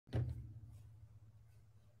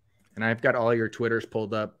And I've got all your Twitters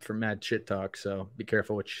pulled up for mad shit talk. So be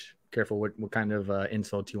careful what kind of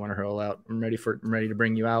insults you want to hurl out. I'm ready to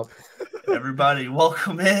bring you out. Everybody,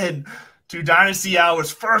 welcome in to Dynasty Hour's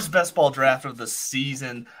first best ball draft of the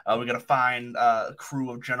season. We're going to find a crew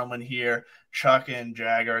of gentlemen here. Chuck and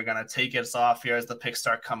Jagger are going to take us off here as the picks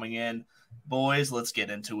start coming in. Boys, let's get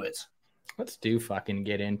into it. Let's fucking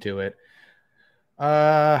get into it.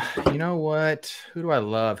 You know what? Who do I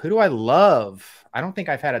love? I don't think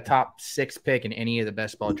I've had a top 6 pick in any of the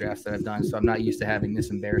best ball drafts that I've done, so I'm not used to having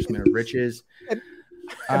this embarrassment of riches.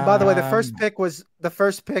 And by the way, the first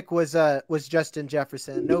pick was Justin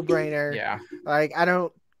Jefferson. No brainer. Yeah. Like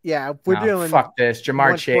we're doing fuck this.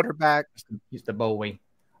 Jamar Chase quarterback. He's the Bowie.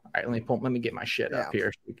 All right, let me get my shit up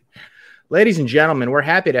here. Ladies and gentlemen, we're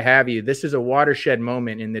happy to have you. This is a watershed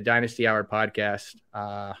moment in the Dynasty Hour podcast.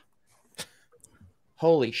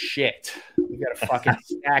 Holy shit. We got a fucking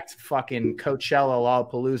stacked fucking Coachella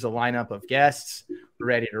Lollapalooza lineup of guests. We're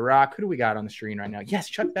ready to rock. Who do we got on the screen right now? Yes,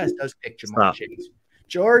 Chuck Best does pick Jamar Chase.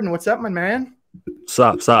 Jordan, what's up, my man?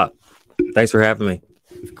 Sup. Thanks for having me.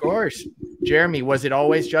 Of course. Jeremy, was it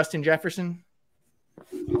always Justin Jefferson?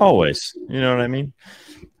 Always. You know what I mean?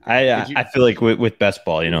 I feel like with best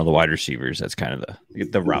ball, the wide receivers, that's kind of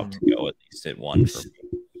the route to go, at least at one.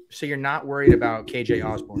 So you're not worried about KJ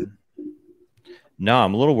Osborne? No,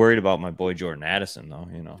 I'm a little worried about my boy Jordan Addison, though.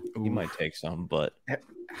 He might take some, but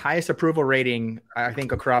highest approval rating, I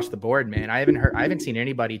think, across the board, man. I haven't seen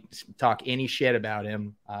anybody talk any shit about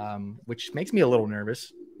him, which makes me a little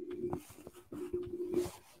nervous.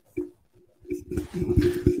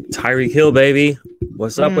 Tyreek Hill, baby.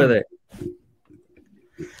 What's up with it?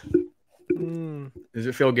 Does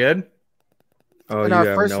it feel good? Oh, and our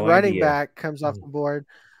first running back comes off the board.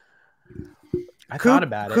 I thought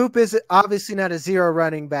about it. Coop is obviously not a zero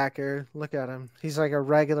running backer. Look at him. He's like a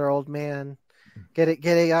regular old man. Get it.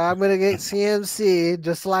 I'm going to get CMC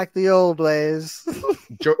just like the old ways.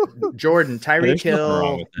 Jordan, Tyreek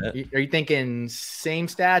Hill, are you thinking same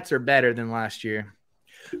stats or better than last year?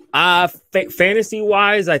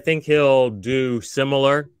 Fantasy-wise, I think he'll do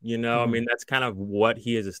similar. I mean, that's kind of what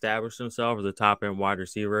he has established himself as a top-end wide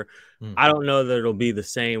receiver. I don't know that it'll be the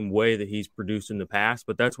same way that he's produced in the past,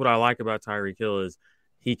 but that's what I like about Tyreek Hill is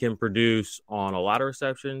he can produce on a lot of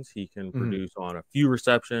receptions. He can produce on a few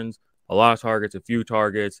receptions, a lot of targets, a few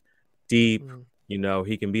targets, deep. He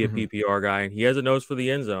can be a PPR guy, and he has a nose for the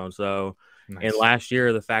end zone. So, And last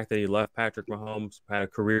year, the fact that he left Patrick Mahomes, had a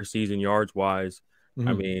career season yards-wise,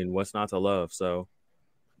 I mean, what's not to love? So,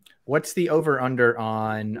 what's the over/under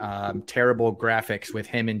on terrible graphics with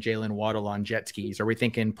him and Jalen Waddle on jet skis? Are we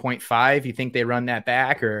thinking 0.5? You think they run that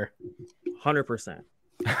back or 100%?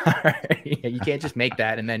 Yeah, you can't just make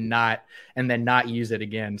that and then not use it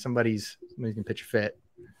again. Somebody's can pitch a fit.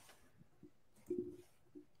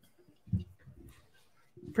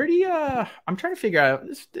 Pretty. I'm trying to figure out.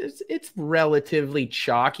 It's relatively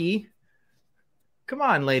chalky. Come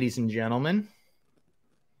on, ladies and gentlemen.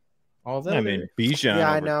 Although Bijan,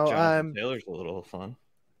 I know. Taylor's a little fun.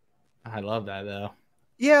 I love that though.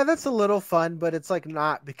 Yeah, that's a little fun, but it's like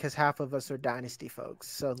not because half of us are dynasty folks.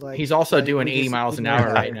 So like he's also doing 80 miles an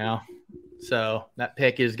hour right now, so that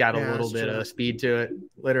pick has got a little bit of speed to it,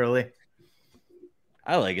 literally.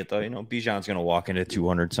 I like it though. Bijan's gonna walk into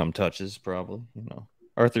 200 some touches probably.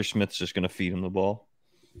 Arthur Smith's just gonna feed him the ball.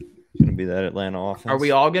 It's gonna be that Atlanta offense. Are we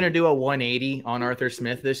all gonna do a 180 on Arthur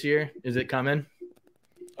Smith this year? Is it coming?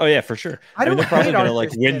 Oh, yeah, for sure. I mean, they're probably going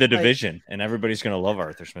to win the division, and everybody's going to love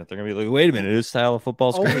Arthur Smith. They're going to be like, wait a minute, his style of football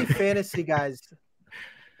is only fantasy guys.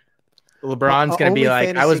 LeBron's going to be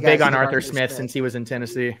like, I was big on Arthur Smith since he was in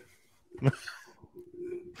Tennessee.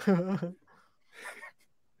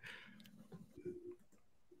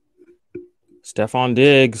 Stephon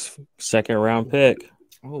Diggs, second round pick.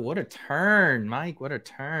 Oh, what a turn, Mike. What a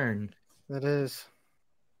turn. That is.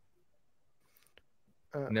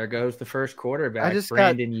 And there goes the first quarterback.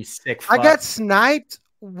 Brandon, you sick fuck. I got sniped.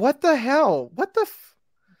 What the hell?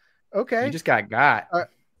 Okay. You just got.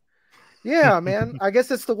 Yeah, man. I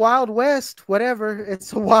guess it's the Wild West. Whatever.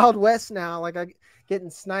 It's the Wild West now. Like I getting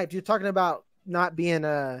sniped. You're talking about not being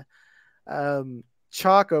a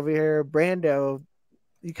chalk over here, Brando.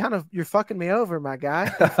 You're fucking me over, my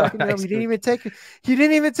guy. You didn't even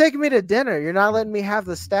take me to dinner. You're not letting me have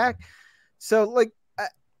the stack. So like.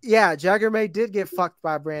 Yeah, Jagger May did get fucked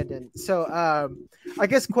by Brandon. So I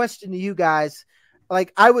guess question to you guys,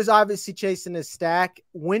 like I was obviously chasing a stack.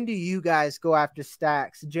 When do you guys go after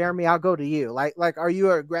stacks? Jeremy, I'll go to you. Like are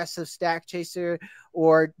you an aggressive stack chaser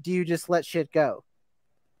or do you just let shit go?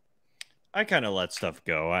 I kind of let stuff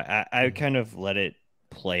go. I kind of let it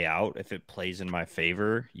play out. If it plays in my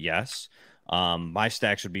favor, yes. My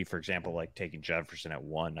stacks would be, for example, like taking Jefferson at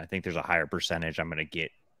 1. I think there's a higher percentage I'm going to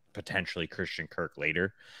get potentially Christian Kirk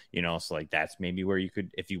later, so like that's maybe where you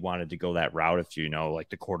could, if you wanted to go that route, if like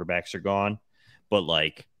the quarterbacks are gone. But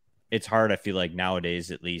like it's hard, I feel like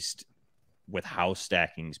nowadays, at least with how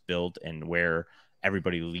stacking's built and where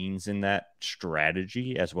everybody leans in that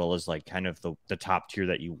strategy, as well as like kind of the top tier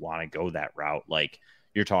that you want to go that route. Like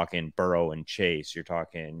you're talking Burrow and Chase, you're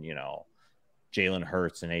talking, Jalen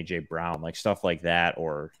Hurts and AJ Brown, like stuff like that.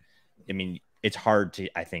 Or, I mean, it's hard to,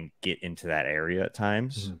 I think, get into that area at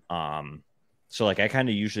times. So like I kind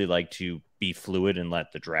of usually like to be fluid and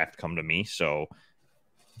let the draft come to me. So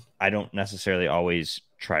I don't necessarily always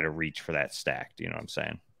try to reach for that stack. Do you know what I'm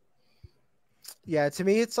saying? Yeah, to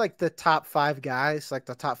me, it's like the top 5 guys, like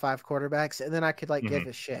the top 5 quarterbacks, and then I could like give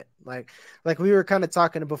a shit. Like we were kind of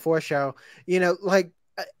talking before show, like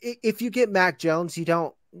if you get Mac Jones, you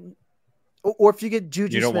don't, or if you get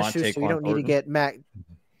Juju Smith-Schuster, you don't need to get Mac.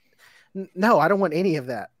 No, I don't want any of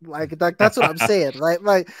that. Like that's what I'm saying.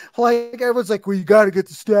 Like everyone's like, well, you got to get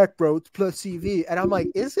the stack, bro. It's plus CV, and I'm like,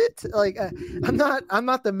 is it? Like, I'm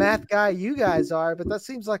not the math guy you guys are, but that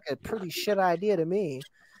seems like a pretty shit idea to me.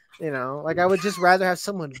 Like I would just rather have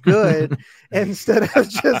someone good instead of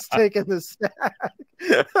just taking the stack.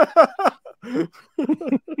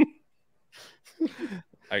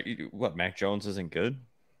 What, Mac Jones isn't good?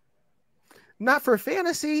 Not for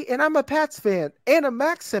fantasy, and I'm a Pats fan and a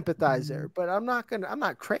Mac sympathizer, but I'm not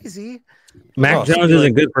crazy. Mac Jones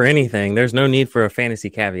isn't good for anything. There's no need for a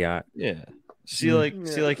fantasy caveat. Yeah. See, like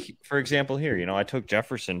for example here, I took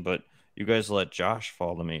Jefferson, but you guys let Josh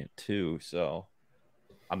fall to me at 2, so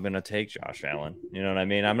I'm gonna take Josh Allen. You know what I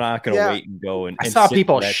mean? I'm not gonna wait and go and. I saw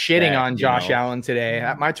people shitting on Josh Allen today.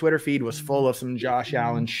 My Twitter feed was full of some Josh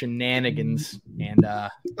Allen shenanigans, and I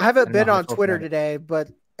haven't been on Twitter today, but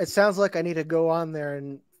it sounds like I need to go on there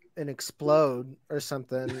and explode or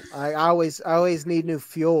something. I always need new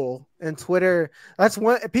fuel. And Twitter, that's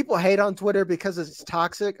one people hate on Twitter because it's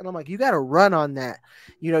toxic, and I'm like, you got to run on that.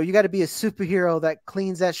 You got to be a superhero that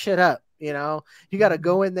cleans that shit up. You got to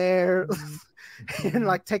go in there. And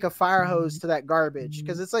like take a fire hose to that garbage,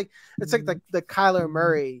 because it's like the Kyler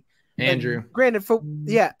Murray. Andrew. And granted,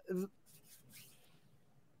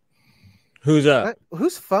 Who's up?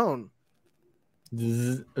 Whose phone?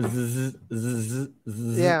 Yeah,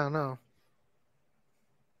 no.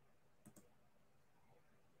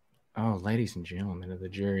 Oh, ladies and gentlemen of the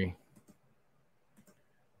jury,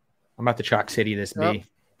 I'm about to chalk City this B.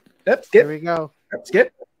 Yep, skip. Here we go. Yep,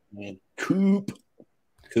 skip.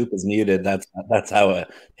 Coop is muted. That's how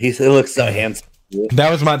he looks so handsome.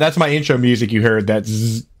 That's my intro music you heard. That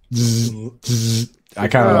zzz, zzz, zzz. I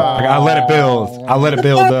let it build. I let it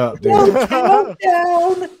build up, dude. Down.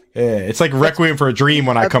 Yeah, it's like Requiem for a Dream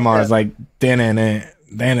when I come on. It's like dan and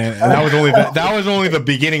that was only the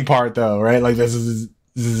beginning part though, right? Like this is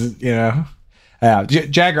Yeah,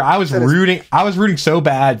 Jagger, I was rooting so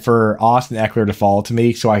bad for Austin Eckler to fall to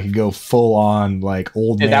me so I could go full on like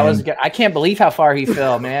old man. That was good. I can't believe how far he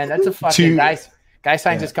fell, man. That's a fucking guy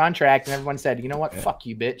signs his contract and everyone said, you know what? Fuck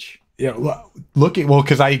you, bitch. Yeah,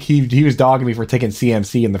 because he was dogging me for taking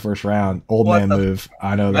CMC in the first round. Old man move.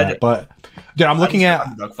 I know that. But dude, I was looking at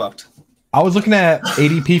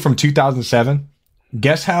ADP from 2007.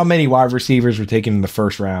 Guess how many wide receivers were taken in the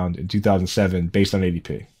first round in 2007 based on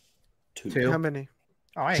ADP? 2. How many?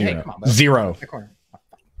 Oh, hey, come on, bro. 0.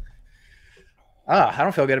 I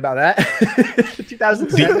don't feel good about that.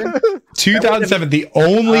 2007. 2007. The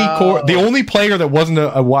only player that wasn't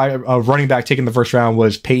a running back taken in the first round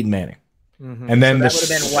was Peyton Manning. Mm-hmm. And then that would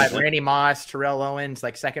have been what, Randy Moss, Terrell Owens,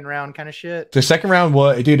 like second round kind of shit. The second round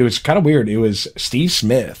it was kind of weird. It was Steve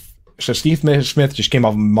Smith. So Steve Smith just came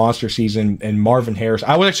off a monster season, and Marvin Harrison.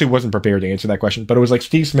 I wasn't prepared to answer that question, but it was like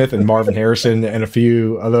Steve Smith and Marvin Harrison and a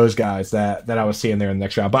few of those guys that I was seeing there in the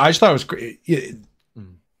next round. But I just thought it was great.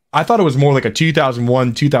 I thought it was more like a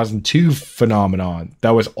 2001, 2002 phenomenon that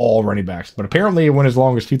was all running backs, but apparently it went as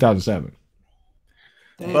long as 2007.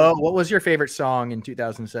 Well, what was your favorite song in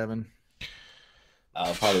 2007?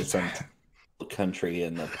 Probably some country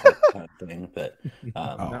and the kind of thing, but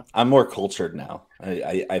I'm more cultured now.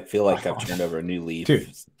 I feel like I've turned over a new leaf.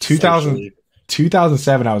 Dude,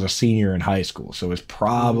 2007, I was a senior in high school, so it was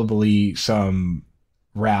probably some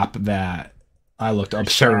rap that I looked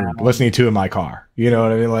absurd listening to in my car. You know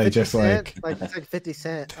what I mean? Like just like 50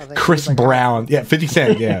 Cent. I think Chris Brown. Yeah, 50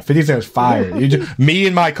 Cent. Yeah, 50 Cent was fire. Me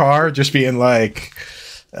in my car just being like,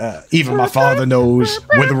 even my father knows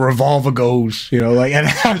where the revolver goes. You know, like, and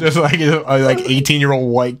I'm just like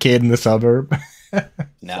 18-year-old white kid in the suburb.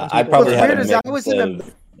 No, I probably had. I was in a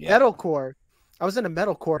metalcore. I was in a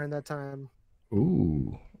metalcore in that time.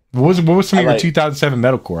 Ooh. What was some of your like- 2007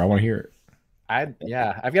 metalcore? I want to hear it.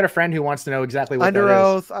 I've got a friend who wants to know exactly what Under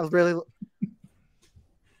that is. Oath. I really.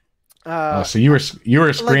 So you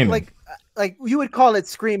were screaming. Like you would call it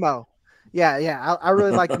screamo. Yeah. I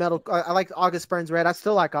really like metal. I like August Burns Red. I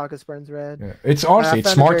still like August Burns Red. Yeah. It's honestly,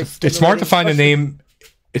 it's smart. It's smart to find a name.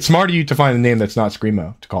 It's smart of you to find a name that's not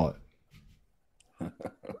screamo to call it.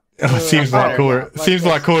 It seems a lot cooler. Seems a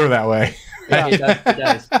lot cooler that way. Yeah, It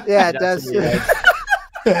does. yeah, it does.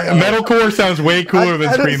 Metalcore sounds way cooler than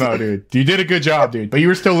screamo, dude. You did a good job, dude. But you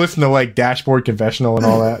were still listening to like Dashboard Confessional and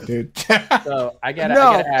all that, dude. So I gotta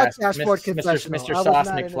ask, Dashboard Mr. Confessional. Mr. I was Sauce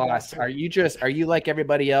not into McFloss, that. are you like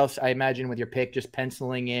everybody else? I imagine with your pick, just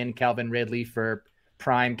penciling in Calvin Ridley for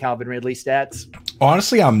prime Calvin Ridley stats.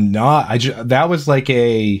 Honestly, I'm not. That was like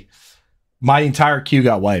my entire queue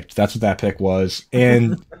got wiped. That's what that pick was.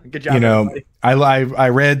 And Good job, everybody. I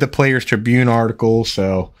read the Players Tribune article,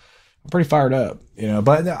 so I'm pretty fired up.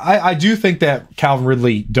 But I do think that Calvin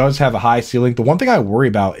Ridley does have a high ceiling. The one thing I worry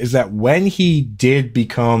about is that when he did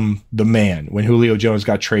become the man, when Julio Jones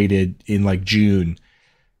got traded in like June,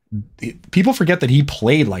 people forget that he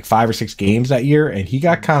played like 5 or 6 games that year, and he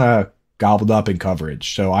got kind of gobbled up in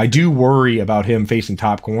coverage. So I do worry about him facing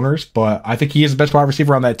top corners, but I think he is the best wide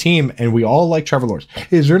receiver on that team, and we all like Trevor Lawrence.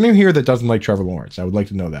 Is there anyone here that doesn't like Trevor Lawrence? I would like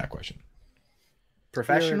to know that question.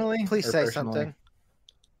 Professionally, Please or say personally? something.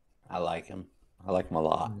 I like him. I like him a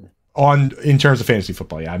lot. In terms of fantasy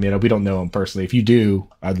football, yeah. I mean, we don't know him personally. If you do,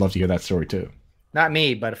 I'd love to hear that story too. Not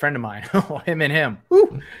me, but a friend of mine. Him and him.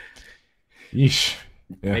 Woo. Yeesh.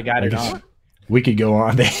 Yeah, They got it on. We could go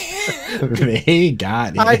on. They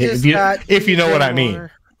got it. If you know what I mean.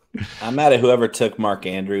 I'm mad at whoever took Mark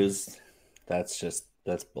Andrews. That's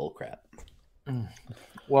bullcrap.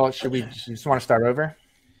 Well, should we just want to start over?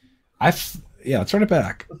 Let's run it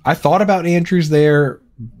back. I thought about Andrews there,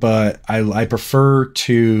 but I prefer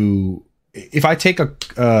to, if I take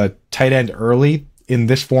a tight end early in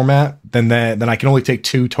this format, then I can only take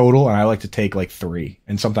 2 total, and I like to take like 3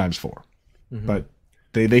 and sometimes 4. Mm-hmm. But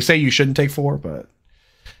they say you shouldn't take 4, but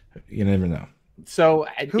you never know. So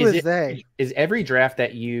they? Is every draft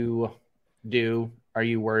that you do, are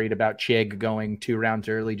you worried about Chig going 2 rounds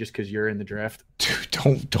early just because you're in the draft?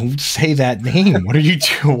 Dude, don't say that name. What are you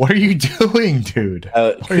doing? What are you doing, dude?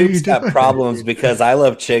 Coop's got problems because I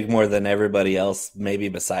love Chig more than everybody else, maybe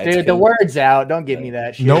besides Dude, Coop. the word's out. Don't give me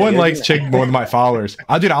that shit. No one likes Chig more than my followers.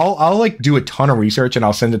 I'll like do a ton of research, and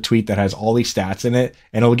I'll send a tweet that has all these stats in it,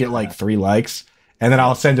 and it'll get like 3 likes. And then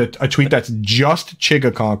I'll send a tweet that's just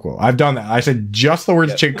Chigakonkwo. I've done that. I said just the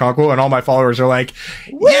words Chigakonkwo, and all my followers are like,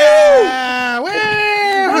 yeah,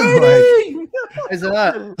 Is it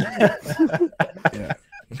up? Yeah.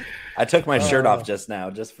 I took my shirt off just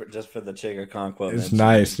now, just for the Chigakonkwo. It's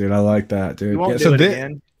nice, dude. I like that, dude. You won't So do it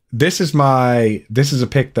again. this is a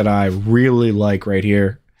pick that I really like right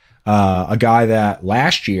here. A guy that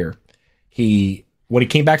last year when he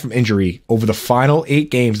came back from injury, over the final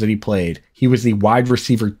 8 games that he played, he was the wide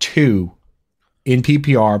receiver 2 in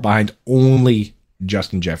PPR behind only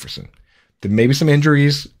Justin Jefferson. There maybe some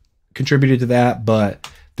injuries contributed to that, but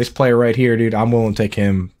this player right here, dude, I'm willing to take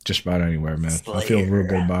him just about anywhere, man. I feel real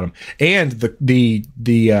good about him. And the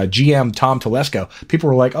GM Tom Telesco, people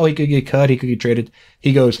were like, oh, he could get cut, he could get traded.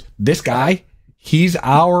 He goes, this guy, he's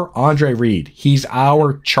our Andre Reed. He's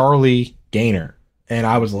our Charlie Gaynor. And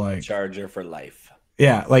I was like, Charger for life.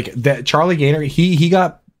 Yeah, like that Charlie Gaynor,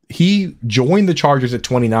 he joined the Chargers at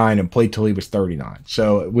 29 and played till he was 39.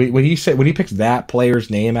 So when he picks that player's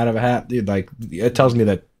name out of a hat, dude, like it tells me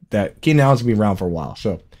that Keenan Allen's gonna be around for a while.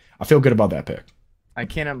 So I feel good about that pick. I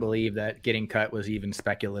cannot believe that getting cut was even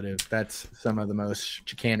speculative. That's some of the most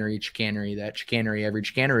chicanery that chicanery ever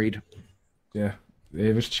chicaneried. Yeah,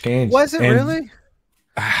 it was changed. Was it really?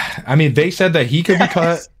 I mean, they said that he could be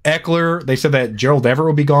cut. Eckler, they said that Gerald Everett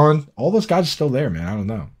will be gone. All those guys are still there, man. I don't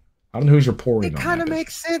know who's reporting. It kind of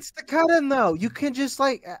makes sense to cut him, though. You can just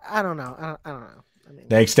I don't know. I don't know. I mean,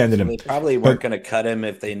 they extended him. They probably weren't going to cut him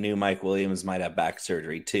if they knew Mike Williams might have back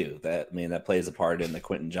surgery too. That plays a part in the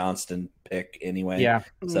Quentin Johnston pick anyway. Yeah.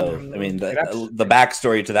 So I mean, the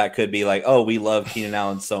backstory to that could be like, oh, we love Keenan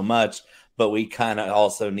Allen so much, but we kind of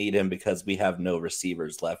also need him because we have no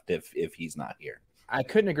receivers left if he's not here. I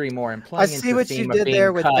couldn't agree more. And I see what you did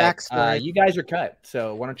there with backstory. You guys are cut,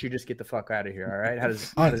 so why don't you just get the fuck out of here? All right?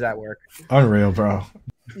 How does that work? Unreal, bro.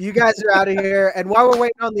 You guys are out of here. And while we're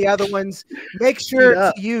waiting on the other ones, make sure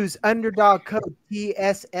to use Underdog code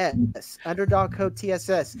TSS. Underdog code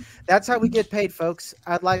TSS. That's how we get paid, folks.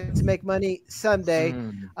 I'd like to make money someday.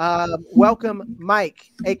 Welcome,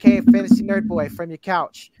 Mike, aka Fantasy Nerd Boy, from your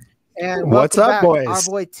couch. And what's up, back, boys? Our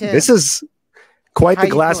boy Tim. This is Quite How the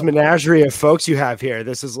you glass doing? menagerie of folks you have here.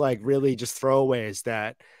 This is like really just throwaways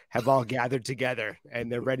that have all gathered together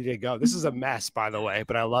and they're ready to go. This is a mess, by the way,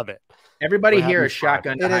 but I love it. Everybody We're here having is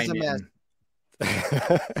shotgun It to is high a mess. noon.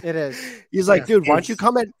 It is. He's like, Yeah. dude, why don't you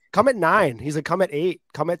come at 9? He's like, come at 8,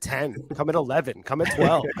 come at 10, come at 11, come at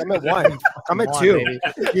 12, come at 1, come at Come on, 2. baby.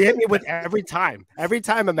 He hit me with every time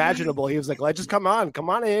imaginable. He was like, let's just come on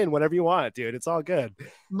in whenever you want, dude. It's all good.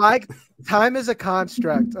 Mike, time is a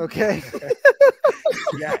construct, okay?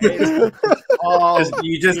 Yeah, it's all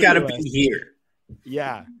You just got to be meaningless. here.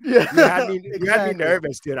 Yeah. Yeah, You had me exactly.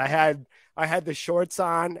 nervous, dude. I had the shorts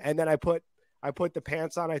on, and then I put the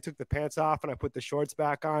pants on. I took the pants off, and I put the shorts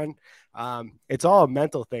back on. It's all a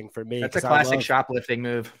mental thing for me. That's a 'cause classic shoplifting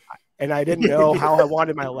move. And I didn't know how I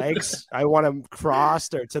wanted my legs. I want them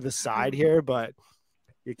crossed or to the side here, but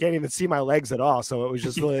you can't even see my legs at all. So it was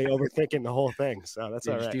just really overthinking the whole thing. So that's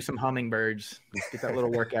Dude, all just right. do some hummingbirds. Get that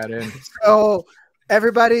little workout in. So,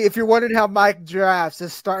 everybody, if you're wondering how Mike drafts, it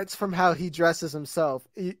starts from how he dresses himself.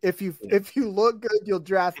 If you look good, you'll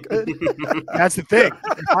draft good. That's the thing.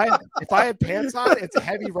 If I had pants on, it's a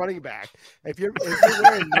heavy running back. If you're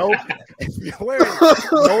wearing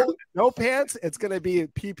no pants, it's gonna be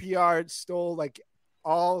PPR stole like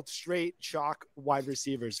all straight chalk wide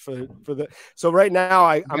receivers for the. So right now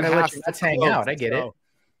I'm gonna half let you nuts hang out. I get it.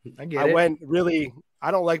 I went really. I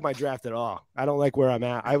don't like my draft at all. I don't like where I'm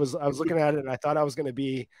at. I was looking at it and I thought I was going to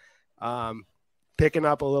be picking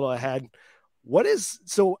up a little ahead.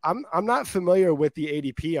 So I'm not familiar with the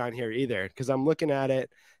ADP on here either because I'm looking at it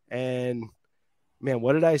and man,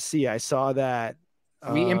 what did I see? I saw that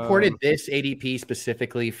We imported this ADP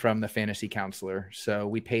specifically from the fantasy counselor. So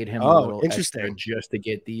we paid him a little extra just to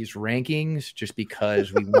get these rankings just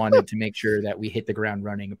because we wanted to make sure that we hit the ground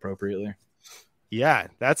running appropriately. Yeah,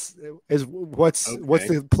 what's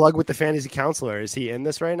the plug with the fantasy counselor? Is he in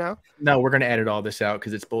this right now? No, we're gonna edit all this out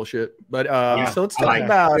because it's bullshit. But so let's talk like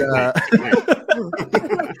about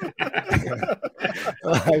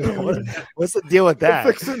what's the deal with that?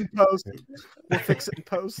 We'll fix it in post. We'll fix it in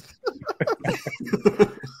post.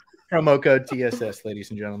 promo code TSS, ladies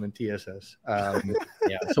and gentlemen, TSS.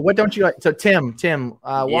 Yeah. So what don't you like? So Tim,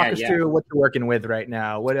 walk us through what you're working with right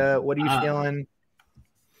now. What are you feeling?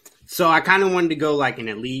 So I kind of wanted to go like an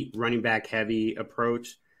elite running back heavy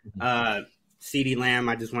approach. CeeDee Lamb,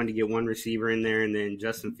 I just wanted to get one receiver in there, and then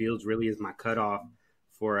Justin Fields really is my cutoff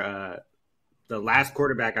for the last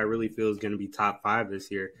quarterback I really feel is going to be top 5 this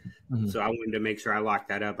year. So I wanted to make sure I locked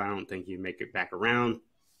that up. I don't think he'd make it back around.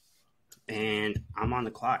 And I'm on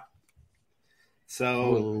the clock.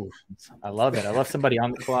 So ooh, I love it. I love somebody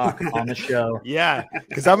on the clock on the show. Yeah,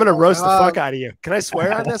 because I'm gonna roast the fuck out of you. Can I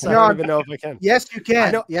swear on this? I don't even know if I can. Yes, you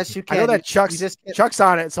can. Yes, you can. I know that Chuck's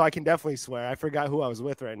on it, so I can definitely swear. I forgot who I was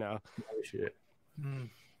with right now. Oh, shit.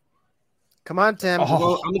 Come on, Tim. I'm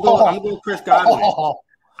gonna go Chris Godwin.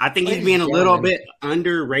 I think he's being a little bit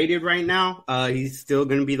underrated right now. He's still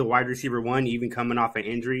going to be the wide receiver 1, even coming off an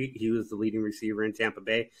injury. He was the leading receiver in Tampa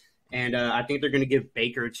Bay. And I think they're going to give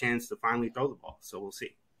Baker a chance to finally throw the ball. So we'll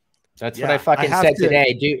see. That's what I fucking said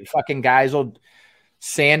today. Dude, fucking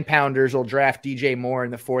sand pounders will draft DJ Moore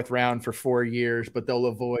in the 4th round for 4 years, but they'll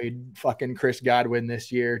avoid fucking Chris Godwin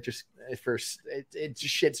this year. Just it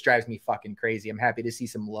just shit drives me fucking crazy. I'm happy to see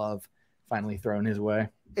some love finally thrown his way.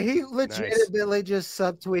 He legitimately just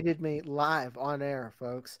subtweeted me live on air,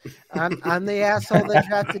 folks. I'm the asshole that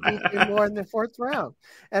drafted DJ Moore in the 4th round,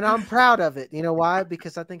 and I'm proud of it. You know why?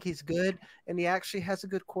 Because I think he's good, and he actually has a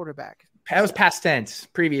good quarterback. That was past tense.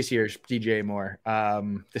 Previous years, DJ Moore,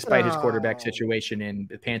 despite his quarterback situation in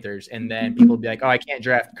the Panthers, and then people would be like, "Oh, I can't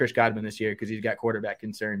draft Chris Godwin this year because he's got quarterback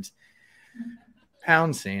concerns."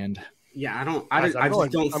 Pound sand. Yeah, I just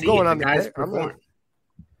don't see it. The guys perform.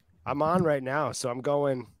 I'm on right now, so I'm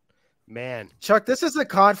going, man. Chuck, this is a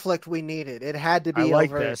conflict we needed. It had to be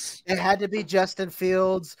this. It had to be Justin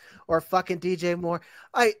Fields or fucking DJ Moore.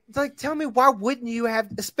 Tell me, why wouldn't you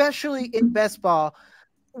have, especially in best ball,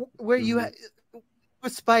 where you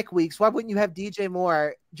with spike weeks, why wouldn't you have DJ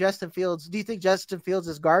Moore, Justin Fields? Do you think Justin Fields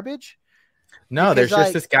is garbage? No, there's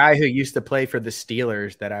just this guy who used to play for the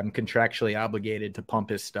Steelers that I'm contractually obligated to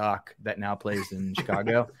pump his stock that now plays in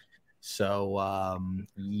Chicago. So,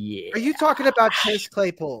 yeah. Are you talking about Chase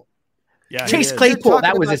Claypool? Yeah, Chase Claypool.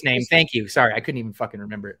 That was his name. Thank you. Sorry, I couldn't even fucking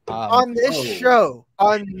remember it. On this show,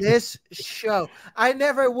 I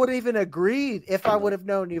never would have even agreed if I would have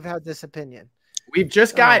known you've had this opinion. We've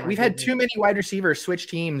had too many wide receivers switch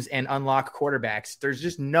teams and unlock quarterbacks. There's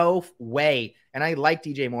just no way. And I like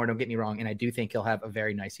DJ Moore, don't get me wrong, and I do think he'll have a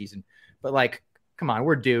very nice season. But like, come on,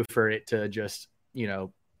 we're due for it to just,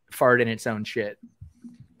 fart in its own shit.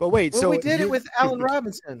 But wait, we did it with Allen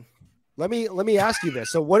Robinson. Let me ask you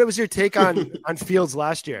this. So what was your take on Fields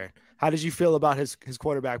last year? How did you feel about his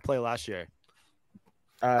quarterback play last year?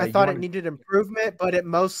 I thought it needed improvement, but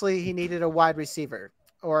he needed a wide receiver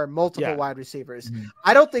or multiple wide receivers. Mm-hmm.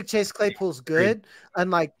 I don't think Chase Claypool's good.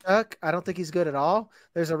 Unlike Duck, I don't think he's good at all.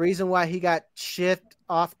 There's a reason why he got shipped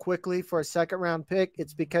off quickly for a second-round pick.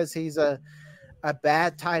 It's because he's a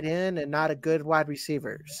bad tight end and not a good wide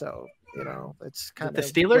receiver. So, it's kind of the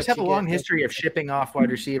Steelers have a long history of shipping off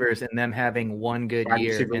wide receivers and them having one good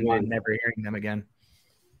year and then never hearing them again.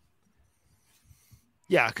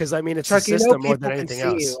 Yeah, because it's Chuck, a system more than anything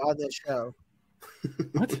else. You on this show.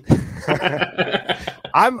 What?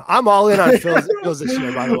 I'm all in on Fields this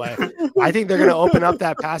year. By the way, I think they're going to open up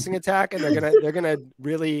that passing attack and they're gonna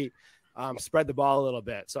really spread the ball a little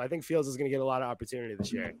bit. So I think Fields is going to get a lot of opportunity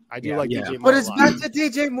this year. I do like DJ Moore. But it's back to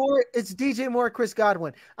DJ Moore. It's DJ Moore, Chris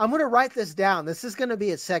Godwin. I'm going to write this down. This is going to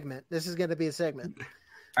be a segment.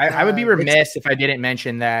 I would be remiss if I didn't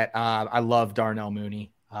mention that I love Darnell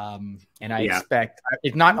Mooney. And I expect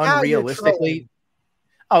it's not now unrealistically.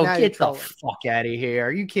 Oh, now get the fuck out of here.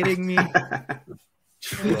 Are you kidding me?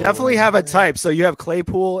 You definitely have a type. So you have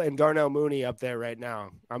Claypool and Darnell Mooney up there right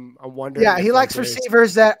now. I'm wondering. Yeah, he likes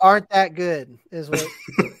receivers that aren't that good, is what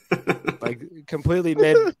like completely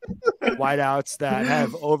mid wideouts that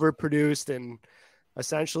have overproduced and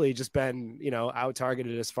essentially just been, out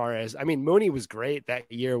targeted as far as Mooney was great that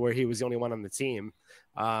year where he was the only one on the team.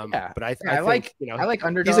 But I think I like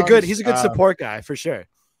Underdogs. He's a good support guy for sure.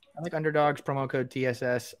 I like Underdogs, promo code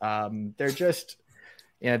TSS. They're just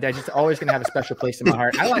they're just always going to have a special place in my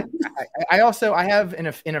heart. I have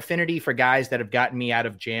an affinity for guys that have gotten me out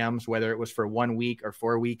of jams, whether it was for 1 week or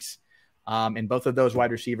 4 weeks. And both of those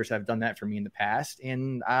wide receivers have done that for me in the past.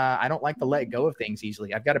 And I don't like to let go of things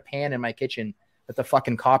easily. I've got a pan in my kitchen that the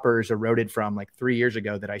fucking coppers eroded from like 3 years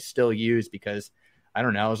ago that I still use because I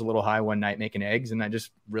don't know, I was a little high one night making eggs and I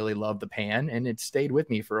just really love the pan and it stayed with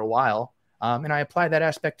me for a while. And I apply that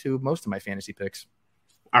aspect to most of my fantasy picks.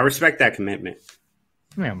 I respect that commitment.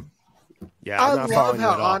 Yeah, I love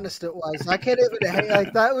how honest it was. I can't even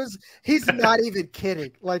like that was. He's not even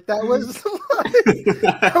kidding. Like that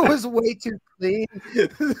was way too clean.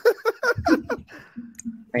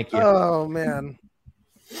 Thank you. Oh man.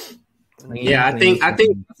 Yeah, I think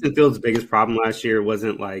Justin Fields' biggest problem last year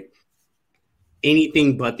wasn't like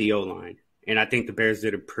anything but the O-line. And I think the Bears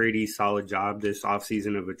did a pretty solid job this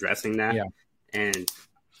offseason of addressing that. Yeah. And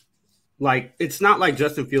like it's not like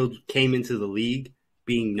Justin Fields came into the league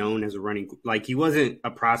being known as a running, like he wasn't a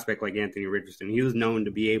prospect like Anthony Richardson. He was known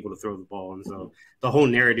to be able to throw the ball. And so the whole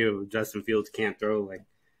narrative of Justin Fields can't throw, like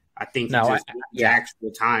I think the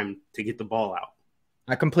actual time to get the ball out.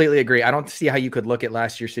 I completely agree. I don't see how you could look at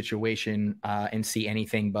last year's situation and see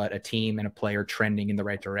anything but a team and a player trending in the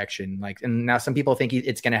right direction. Like, and now some people think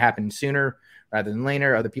it's going to happen sooner rather than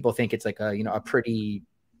later. Other people think it's like a pretty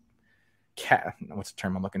what's the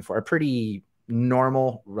term I'm looking for? A pretty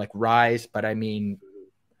normal like rise. But I mean,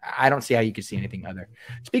 I don't see how you could see anything other.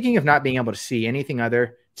 Speaking of not being able to see anything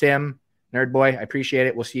other, Tim, Nerd Boy, I appreciate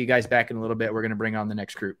it. We'll see you guys back in a little bit. We're going to bring on the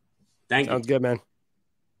next group. Thank you. Sounds good, man.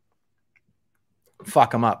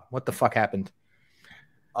 Fuck them up. What the fuck happened?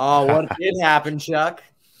 Oh, what did happen, Chuck?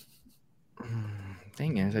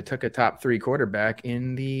 Thing is, I took a top 3 quarterback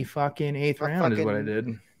in the fucking 8th round is what I did.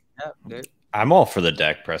 Yeah, dude. I'm all for the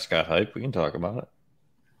Dak Prescott hype. We can talk about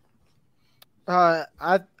it.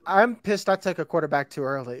 I'm pissed I took a quarterback too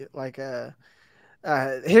early. Like,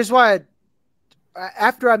 here's why.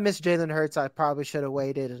 After I missed Jalen Hurts, I probably should have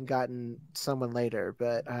waited and gotten someone later.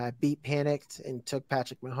 But I panicked and took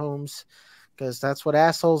Patrick Mahomes. Because that's what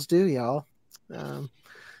assholes do, y'all. As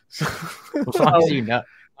long as you know, as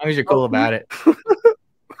long as you're cool about it.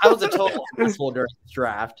 I was a total asshole during this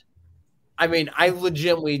draft. I mean, I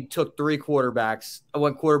legitimately took 3 quarterbacks. I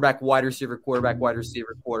went quarterback, wide receiver, quarterback,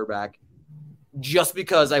 just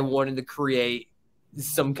because I wanted to create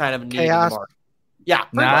some kind of new mark. Yeah,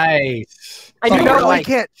 nice. I know we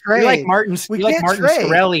can't trade. You like Martin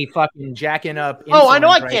Scarelli fucking jacking up. Oh, I know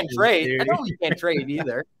I can't trade. Dude. I know we can't trade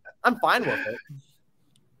either. I'm fine with it.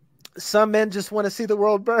 Some men just want to see the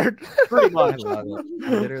world burn. Pretty much. I love it. I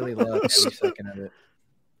literally love every second of it.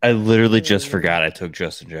 I literally just forgot I took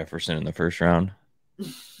Justin Jefferson in the first round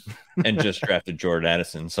and just drafted Jordan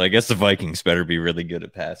Addison. So I guess the Vikings better be really good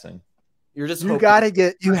at passing. You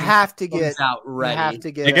have to get out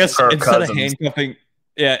ready. I guess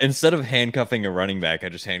instead of handcuffing a running back, I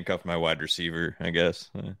just handcuffed my wide receiver, I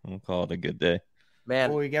guess. We'll call it a good day.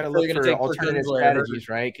 Man, well, you got to look for alternative strategies,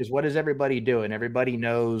 right? Because what is everybody doing? Everybody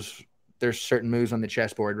knows there's certain moves on the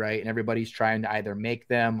chessboard, right? And everybody's trying to either make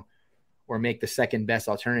them or make the second best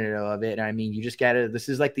alternative of it. I mean, you just got to. This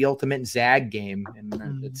is like the ultimate Zag game, and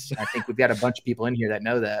I think we've got a bunch of people in here that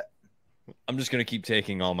know that. I'm just gonna keep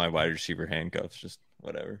taking all my wide receiver handcuffs, just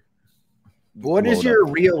whatever. What is your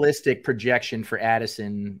realistic projection for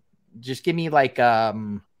Addison? Just give me like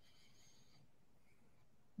a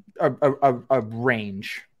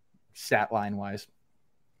range, stat line wise.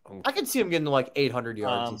 I can see him getting to like 800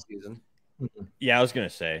 yards this season. Yeah, I was gonna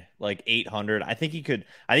say like 800. I think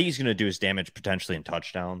he's gonna do his damage potentially in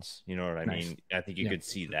touchdowns. You know what I mean? I think you could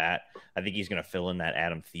see that. I think he's gonna fill in that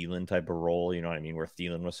Adam Thielen type of role. You know what I mean? Where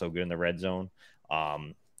Thielen was so good in the red zone. I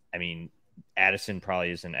mean, Addison probably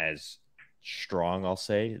isn't as strong, I'll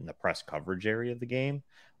say, in the press coverage area of the game.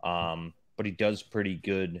 But he does pretty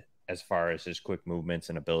good as far as his quick movements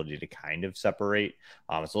and ability to kind of separate.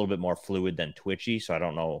 It's a little bit more fluid than twitchy, so I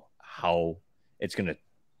don't know how it's going to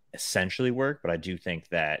essentially work, but I do think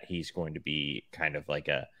that he's going to be kind of like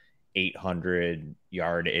a 800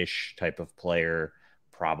 yard-ish type of player,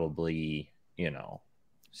 probably,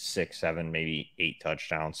 6, 7, maybe 8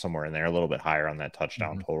 touchdowns, somewhere in there, a little bit higher on that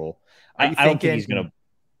touchdown total. I don't think he's going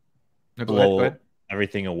to blow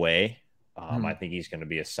everything away. I think he's going to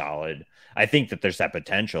be a solid. I think that there's that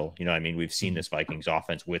potential. You know, I mean, we've seen this Vikings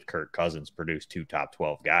offense with Kirk Cousins produce 2 top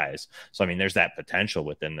 12 guys. So, I mean, there's that potential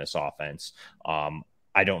within this offense.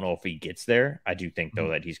 I don't know if he gets there. I do think, though,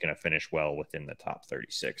 that he's going to finish well within the top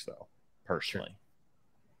 36, though, personally.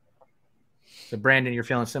 So, Brandon, you're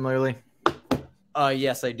feeling similarly?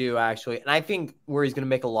 Yes, I do, actually. And I think where he's going to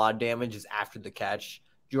make a lot of damage is after the catch.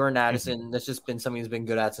 Jordan Addison, that's just been something he's been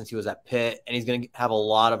good at since he was at Pitt, and he's going to have a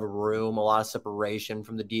lot of room, a lot of separation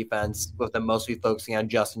from the defense, with them mostly focusing on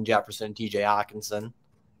Justin Jefferson and TJ Hawkinson.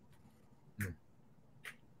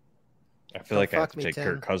 I feel like I have to take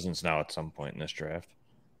Kirk Cousins now at some point in this draft.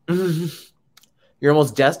 You're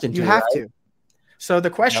almost destined to. You have to. So the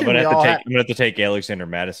question I'm going to have to take Alexander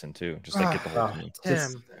Madison, too, just like get the whole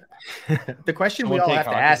team. The question we all have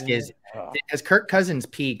to ask is, has Kirk Cousins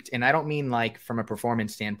peaked? And I don't mean like from a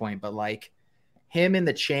performance standpoint, but like him in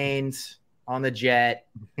the chains on the jet,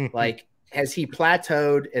 like has he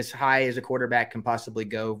plateaued as high as a quarterback can possibly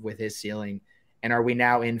go with his ceiling? And are we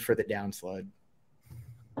now in for the downslide?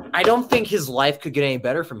 I don't think his life could get any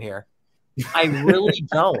better from here. I really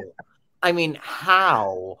don't. I mean,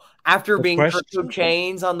 how? After being put through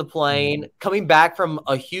chains on the plane, coming back from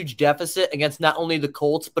a huge deficit against not only the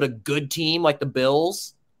Colts, but a good team like the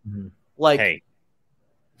Bills. Like, hey.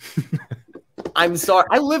 I'm sorry.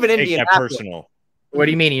 I live in Indianapolis. Personal. What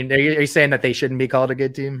do you mean? Are you saying that they shouldn't be called a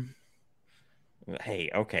good team?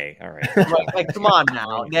 Hey, okay. All right. like, come on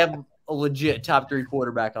now. They have a legit top 3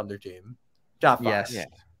 quarterback on their team. Top 5. Yes. Yeah.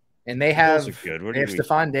 And they have good.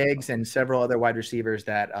 Stephon Diggs and several other wide receivers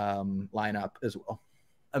that line up as well.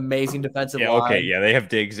 Amazing defensive line. Okay, yeah, they have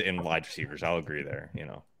Diggs and wide receivers. I'll agree there.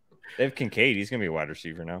 They have Kincaid. He's going to be a wide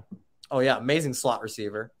receiver now. Oh, yeah, amazing slot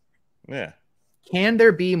receiver. Yeah. Can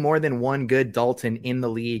there be more than one good Dalton in the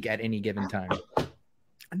league at any given time?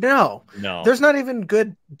 No. There's not even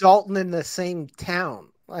good Dalton in the same town.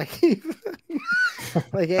 Like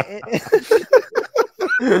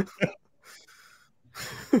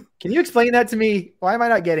Can you explain that to me? Why am I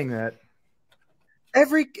not getting that?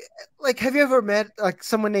 Have you ever met like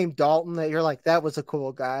someone named Dalton that you're like, that was a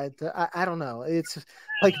cool guy? I don't know. It's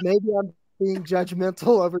like maybe I'm being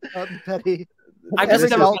judgmental over Dalton Petty. I just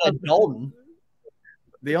never met Dalton.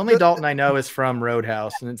 The only Dalton I know is from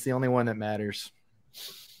Roadhouse, and it's the only one that matters.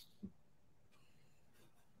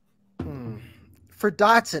 For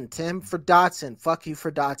Dotson, Tim. For Dotson. Fuck you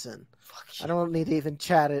for Dotson. I don't need to even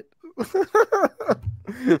chat it.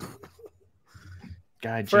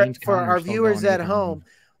 God, for our viewers at home,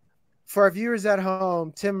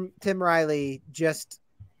 Tim Riley just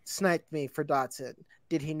sniped me for Dotson.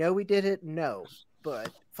 Did he know we did it? No, but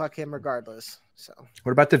fuck him regardless. So,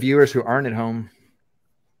 what about the viewers who aren't at home?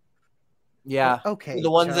 Yeah, okay. The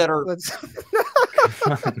ones that are. What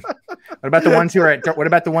about the ones who are at? What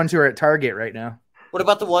about the ones who are at Target right now? What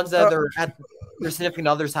about the ones that are at their significant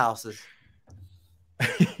others' houses?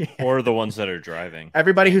 Or the ones that are driving.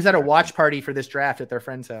 Everybody who's at a watch party for this draft at their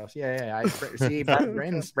friend's house. Yeah. I see.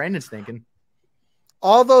 Brandon's thinking.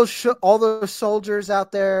 All those soldiers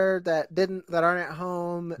out there that aren't at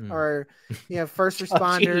home or first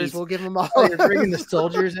responders. We'll give them all. You're bringing the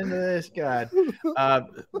soldiers into this. God,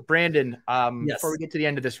 Brandon. Yes. Before we get to the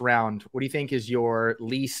end of this round, what do you think is your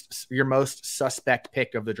most suspect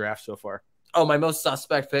pick of the draft so far? Oh, my most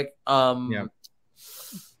suspect pick. Yeah.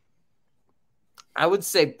 I would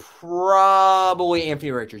say probably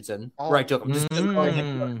Anthony Richardson. Right, took him. Just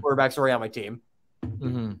quarterbacks already on my team.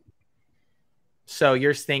 So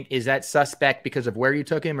you're thinking, is that suspect because of where you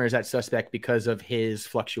took him, or is that suspect because of his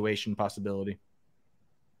fluctuation possibility?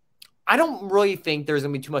 I don't really think there's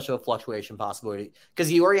going to be too much of a fluctuation possibility because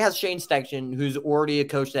he already has Shane Steichen, who's already a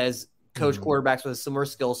coach that has coached quarterbacks with a similar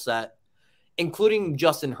skill set, including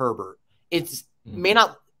Justin Herbert. It's may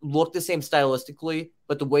not look the same stylistically,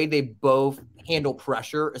 but the way they both handle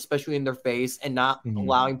pressure, especially in their face, and not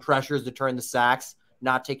allowing pressures to turn the sacks,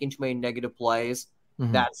 not taking too many negative plays,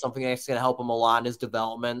 that's something that's going to help him a lot in his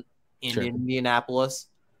development in Indianapolis.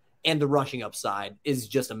 And the rushing upside is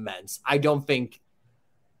just immense. I don't think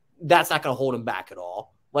that's not going to hold him back at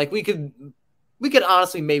all. Like we could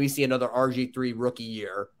honestly maybe see another RG3 rookie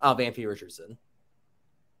year of Anthony Richardson.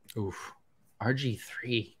 Oof.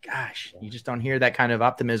 RG3. Gosh, you just don't hear that kind of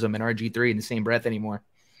optimism in RG3 in the same breath anymore.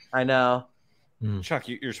 I know. Chuck,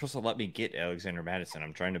 you're supposed to let me get Alexander Madison.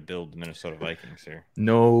 I'm trying to build the Minnesota Vikings here.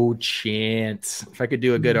 No chance. If I could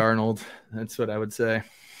do a good Arnold, that's what I would say.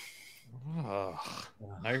 Oh,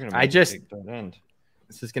 now you're gonna end.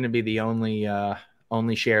 This is going to be the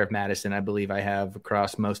only share of Madison I believe I have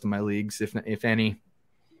across most of my leagues, if any.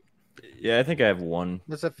 Yeah, I think I have one.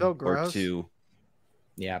 Does it feel gross? Or two.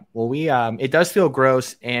 Yeah. Well, it does feel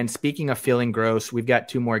gross. And speaking of feeling gross, we've got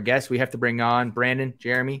two more guests we have to bring on. Brandon,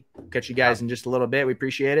 Jeremy, catch you guys in just a little bit. We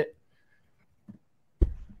appreciate it.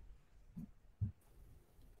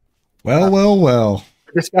 Well.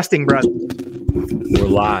 Disgusting, brother. We're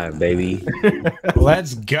live, baby.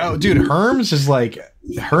 Let's go. Dude,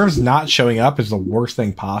 Herms not showing up is the worst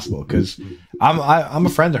thing possible because I'm a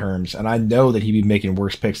friend of Herms and I know that he'd be making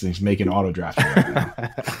worse picks than he's making auto drafting right now.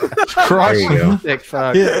 Crushing.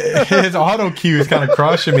 His auto queue is kind of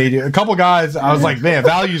crushing me. Dude. A couple guys, I was like, man,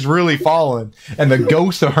 value's really falling. And the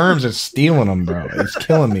ghost of Herms is stealing them, bro. It's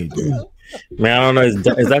killing me, dude. Man, I don't know.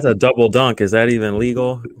 Is that a double dunk? Is that even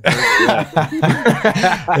legal? If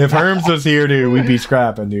Herms was here, dude, we'd be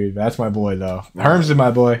scrapping, dude. That's my boy, though. Herms is my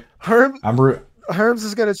boy. Herms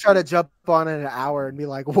is gonna try to jump on in an hour and be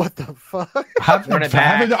like, "What the fuck?" I've been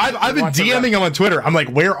DMing him on Twitter. I'm like,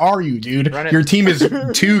 "Where are you, dude? Your team is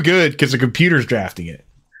too good because the computer's drafting it."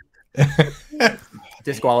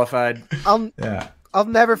 Disqualified. I'll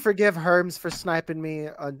never forgive Herms for sniping me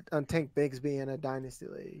on Tank Bigsby in a dynasty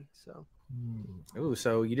league. So,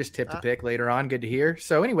 so you just tipped a pick later on. Good to hear.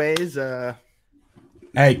 So, anyways,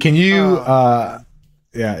 hey, can you?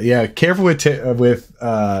 Careful with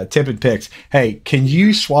tipping picks. Hey, can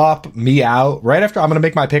you swap me out right after I'm going to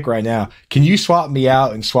make my pick right now? Can you swap me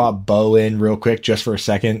out and swap Bo in real quick just for a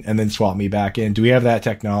second, and then swap me back in? Do we have that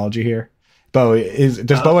technology here? Bo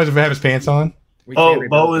does Bo have his pants on?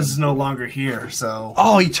 Bo is no longer here, so.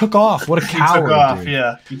 Oh, he took off. What a coward! He took off. Dude.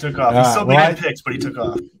 Yeah, he took off. He's still behind picks, but he took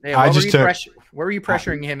off. Hey, what were you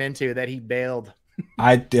pressuring him into that he bailed?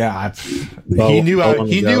 He knew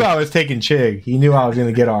I was taking Chig. He knew I was going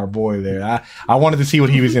to get our boy there. I wanted to see what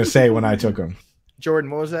he was going to say when I took him.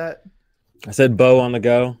 Jordan, what was that? I said Bo on the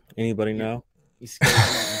go. Anybody know? He's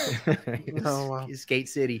Skate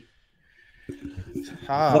City.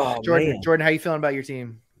 Jordan, how you feeling about your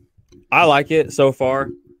team? I like it so far.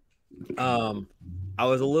 I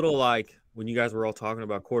was a little like when you guys were all talking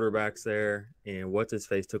about quarterbacks there, and what's his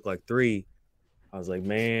face took like 3. I was like,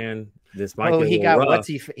 man, this might get a little rough.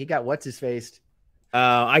 He got what's his face.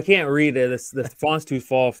 I can't read it. The font's too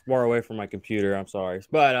far away from my computer. I'm sorry,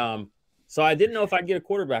 but so I didn't know if I'd get a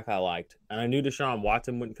quarterback I liked, and I knew Deshaun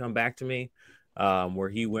Watson wouldn't come back to me. Where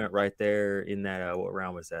he went right there in that what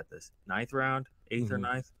round was that? This 9th round, 8th or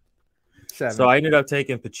 9th. 7. So I ended up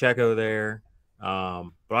taking Pacheco there. But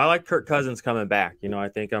I like Kirk Cousins coming back. You know, I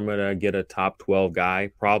think I'm gonna get a top 12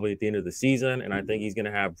 guy probably at the end of the season, and I think he's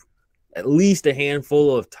gonna have at least a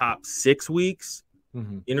handful of top 6 weeks.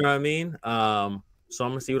 You know what I mean? So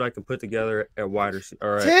I'm gonna see what I can put together at wide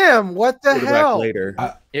receiver. Tim, what the hell? Later,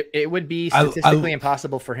 it would be statistically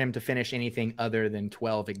impossible for him to finish anything other than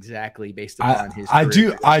 12 exactly based upon his. I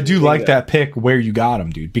do like that pick where you got him,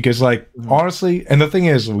 dude. Because honestly, and the thing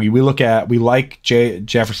is, we like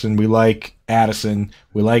Jefferson, we like Addison,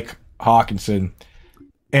 we like Hawkinson,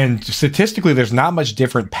 and statistically, there's not much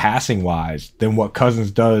different passing wise than what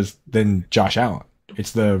Cousins does than Josh Allen.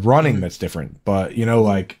 It's the running that's different, but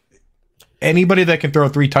anybody that can throw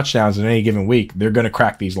 3 touchdowns in any given week, they're going to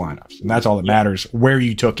crack these lineups. And that's all that matters, where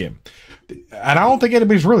you took him. And I don't think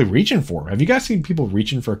anybody's really reaching for him. Have you guys seen people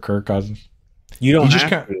reaching for Kirk Cousins? You don't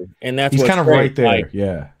have to. And that's he's kind of right there. Like,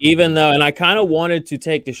 yeah. Even though, and I kind of wanted to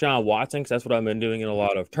take Deshaun Watson because that's what I've been doing in a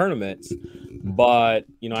lot of tournaments. But,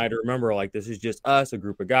 I had to remember, this is just us, a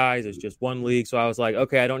group of guys. It's just one league. So I was like,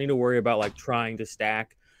 okay, I don't need to worry about, trying to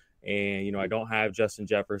stack. And, I don't have Justin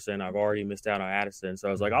Jefferson. I've already missed out on Addison. So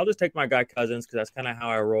I was like, I'll just take my guy Cousins because that's kind of how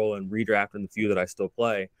I roll and redraft in the few that I still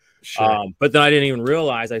play. Sure. But then I didn't even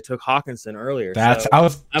realize I took Hawkinson earlier. That's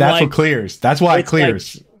like, what clears. That's why it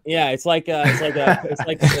clears. It's like a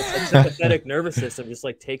sympathetic nervous system just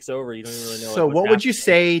like takes over. You don't even really know. So what would you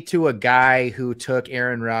say to a guy who took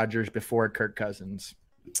Aaron Rodgers before Kirk Cousins?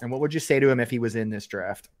 And what would you say to him if he was in this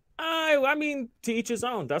draft? I mean, to each his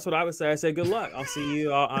own. That's what I would say. I say, good luck. I'll see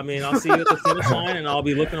you. I'll see you at the finish line, and I'll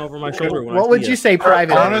be looking over my shoulder. What would you say,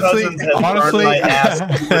 private? Honestly, my ass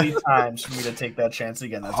 3 times for me to take that chance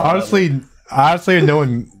again. That's honestly,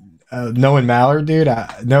 knowing Mallard, dude,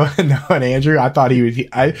 knowing Andrew, I thought he was.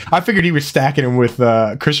 I figured he was stacking him with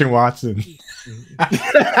Christian Watson. He'll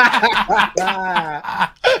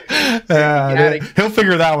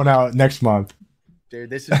figure that one out next month. Dude,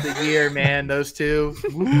 this is the year, man. Those two.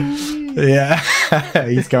 Yeah.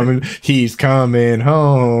 He's coming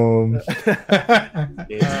home.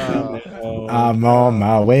 I'm on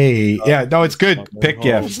my way. Yeah, no, it's good. Pick,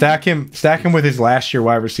 yeah. Stack him with his last year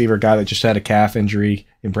wide receiver guy that just had a calf injury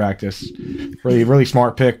in practice. Really, really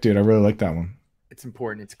smart pick, dude. I really like that one. It's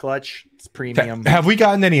important. It's clutch. It's premium. Have we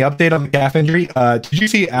gotten any update on the calf injury? Did you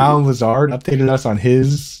see Alan Lazard updated us on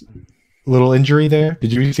his little injury there?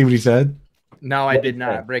 Did you see what he said? No, I did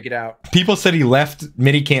not. Break it out. People said he left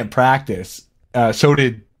minicamp practice. So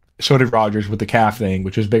did Rodgers with the calf thing,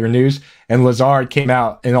 which was bigger news. And Lazard came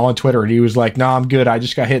out and on Twitter, and he was like, "No, I'm good. I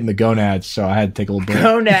just got hit in the gonads, so I had to take a little break."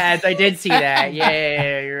 Gonads. I did see that.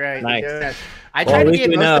 Yeah, you're right. Nice. I try to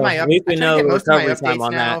get most of my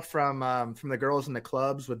updates now from the girls in the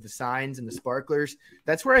clubs with the signs and the sparklers.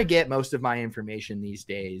 That's where I get most of my information these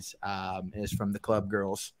days. Is from the club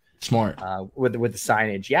girls. Smart with the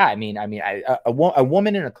signage. Yeah, I mean, a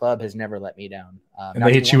woman in a club has never let me down. And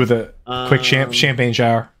they hit you with a quick champagne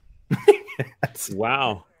shower.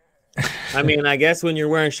 Wow. I mean, I guess when you're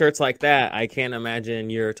wearing shirts like that, I can't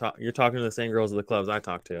imagine you're talking to the same girls at the clubs I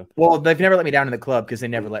talk to. Well, they've never let me down in the club because they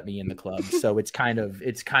never let me in the club. So it's kind of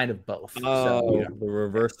both. Oh, the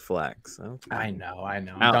reverse flex. Okay. I know.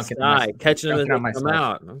 Outside, catching them as they come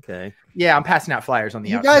out. Okay. Yeah, I'm passing out flyers on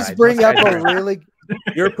the outside. You guys bring up a really.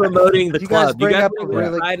 You're promoting the club. You guys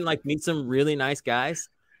really and like meet some really nice guys.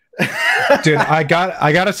 Dude, I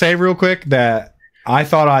gotta say real quick that I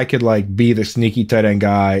thought I could like be the sneaky tight end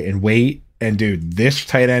guy and wait. And dude, this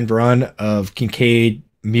tight end run of Kincaid,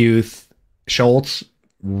 Muth, Schultz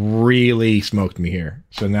really smoked me here.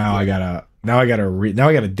 So now I gotta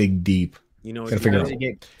dig deep. You know, gotta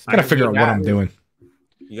figure out what I'm doing.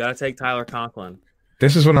 You gotta take Tyler Conklin.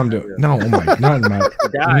 This is what I'm doing. No, not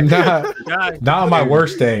on my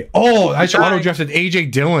worst day. Oh, I should auto drafted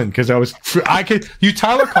AJ Dillon because you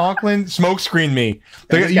Tyler Conklin smoke screen me.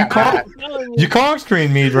 You conk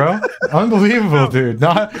screen me, bro. Unbelievable, dude.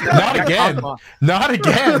 Not again. Not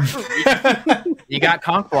again. You got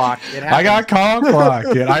conk block. I got conk block.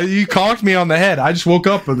 You conked me on the head. I just woke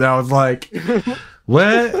up and I was like,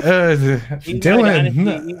 what? Dylan.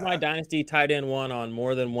 He's my dynasty tight end one on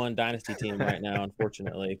more than one dynasty team right now,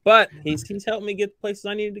 unfortunately. But he's helped me get the places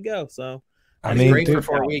I needed to go. So he's great for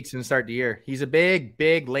 4 weeks and start the year. He's a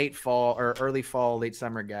big late fall or early fall, late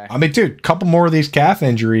summer guy. I mean, dude, couple more of these calf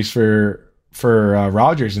injuries for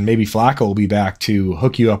Rodgers, and maybe Flacco will be back to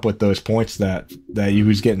hook you up with those points that he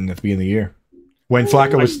was getting at the beginning of the year when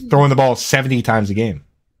Flacco was throwing the ball 70 times a game.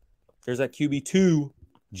 There's that QB2.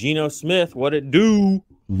 Geno Smith, what it do?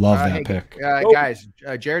 Love that pick. Guys,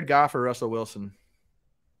 Jared Goff or Russell Wilson?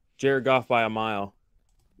 Jared Goff by a mile.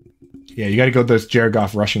 Yeah, you got to go with those Jared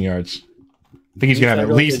Goff rushing yards. I think he's going to have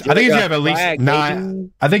at least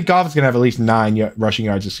 9. I think Goff is going to have at least 9 rushing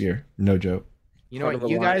yards this year. No joke. You know what?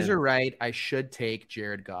 You guys are right. I should take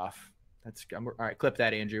Jared Goff. All right, clip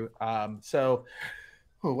that, Andrew.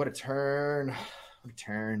 What a turn. What a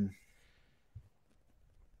turn.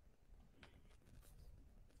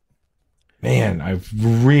 Man, I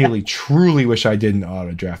really, truly wish I didn't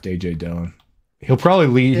auto draft AJ Dillon. He'll probably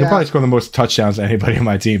lead. Yeah. He'll probably score the most touchdowns to anybody on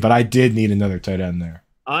my team. But I did need another tight end there.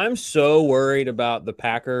 I'm so worried about the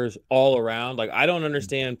Packers all around. Like, I don't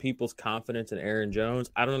understand people's confidence in Aaron Jones.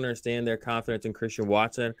 I don't understand their confidence in Christian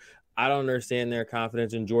Watson. I don't understand their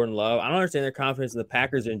confidence in Jordan Love. I don't understand their confidence in the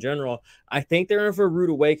Packers in general. I think they're in for a rude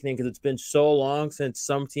awakening because it's been so long since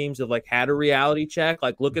some teams have like had a reality check.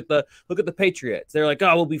 Like look at the Patriots. They're like,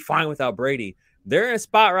 oh, we'll be fine without Brady. They're in a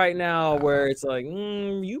spot right now where it's like,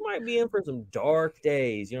 you might be in for some dark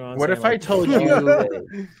days. You know what if I told you?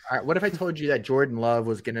 What if I told you that Jordan Love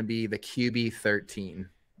was going to be the QB 13?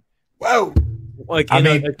 Whoa. Like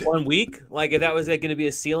 1 week? Like if that was going to be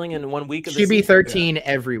a ceiling in 1 week of the QB 13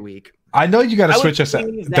 every week. I know you got to I switch would us out.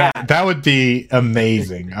 choose That would be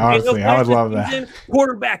amazing. Honestly, I would love that.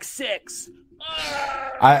 Quarterback 6.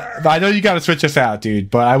 I know you got to switch us out, dude.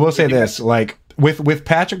 But I will say this: like with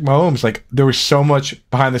Patrick Mahomes, like there was so much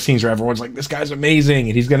behind the scenes where everyone's like, "This guy's amazing,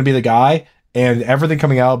 and he's going to be the guy." And everything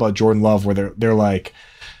coming out about Jordan Love, where they're like,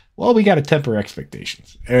 "Well, we got to temper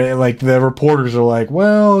expectations." And like the reporters are like,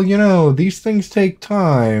 "Well, you know, these things take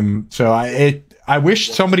time." So I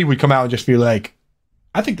wish somebody would come out and just be like,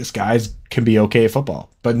 "I think this guy's can be okay at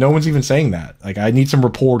football," but no one's even saying that. Like, I need some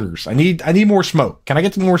reporters. I need more smoke. Can I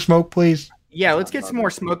get some more smoke, please? Yeah, let's get some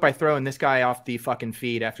more smoke by throwing this guy off the fucking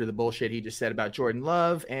feed after the bullshit he just said about Jordan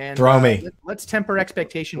Love. And throw me. Let's temper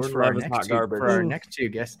expectations for our next two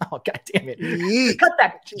guests. Oh, god damn it! Yeet. Cut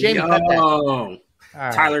that, Jamie. Cut that.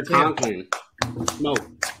 Right. Tyler Conklin.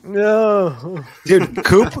 No. Dude,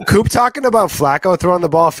 Coop talking about Flacco throwing the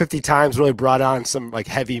ball 50 times really brought on some like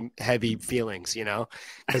heavy feelings, you know,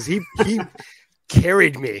 because he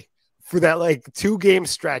carried me for that like 2-game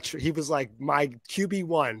stretch. He was like my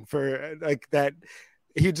QB1 for like that.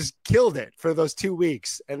 He just killed it for those 2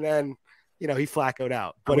 weeks, and then he Flaccoed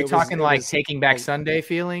out. But are we talking like Taking Back Sunday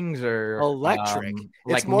feelings or electric? It's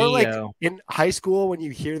like more Neo. like in high school when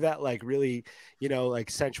you hear that like really like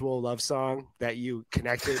sensual love song that you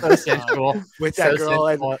connected so sensual with that girl,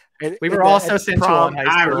 and we were all so sensual in high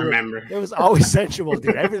school. I remember it was always sensual,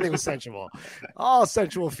 dude. Everything was sensual, all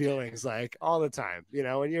sensual feelings, like all the time.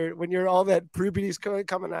 When you're all that puberty's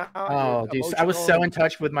coming out. Oh, dude, I was so in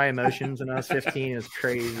touch with my emotions when I was 15. It was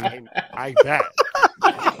crazy. I bet.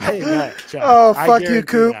 I bet. Chuck. Oh, fuck you,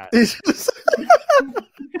 Coop.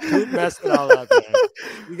 Coop messed it all up, man.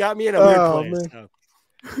 You got me in a weird place. So.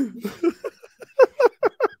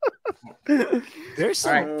 There's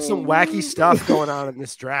some wacky stuff going on in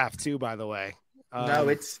this draft too, by the way. No,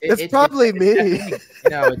 it's probably me.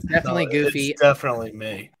 It's definitely goofy. It's definitely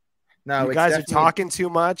me. No, you guys are talking too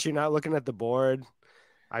much. You're not looking at the board.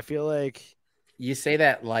 I feel like you say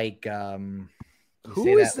that like who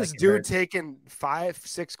is this dude taking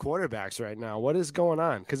 5-6 quarterbacks right now? What is going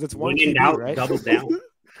on? Because it's one QB, out, right? Double down.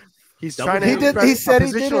 He's trying to. He said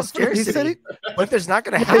he did it. He said but there's not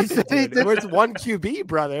going to happen. Where's one QB,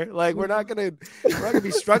 brother? Like we're not going to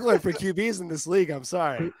be struggling for QBs in this league. I'm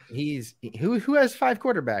sorry. Who has 5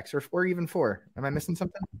 quarterbacks or even 4? Am I missing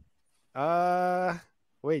something?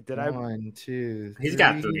 Wait, did I? 1, 2, 3. He's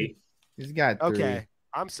got 3. He's got 3. Okay.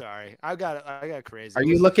 I'm sorry. I got crazy. Are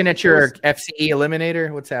you looking at your FCE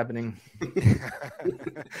eliminator? What's happening?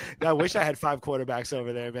 I wish I had 5 quarterbacks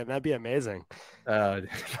over there, man. That'd be amazing. Eliminators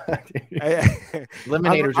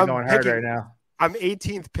are going hard right now. I'm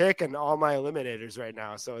 18th pick in all my eliminators right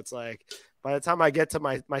now. So it's like by the time I get to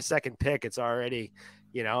my second pick, it's already,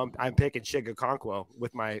 I'm picking Shiga Okonkwo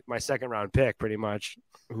with my second round pick pretty much.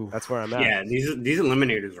 Ooh, that's where I'm at. Yeah, these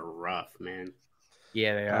eliminators are rough, man.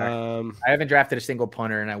 Yeah, they are. I haven't drafted a single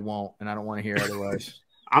punter, and I won't, and I don't want to hear otherwise.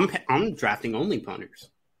 I'm drafting only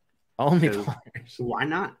punters. Only punters. Why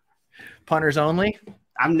not? Punters only?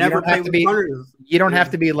 I've never played with punters. You don't have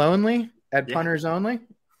to be lonely at punters only?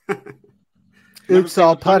 Oops,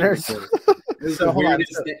 all punters. It was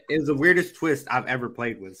the weirdest twist I've ever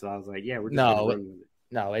played with. So I was like, yeah, we're just gonna run with it.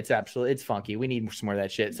 No, it's funky. We need some more of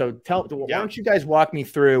that shit. So why don't you guys walk me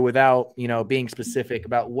through without, being specific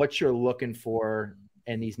about what you're looking for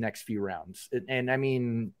in these next few rounds? And I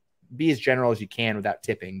mean, be as general as you can without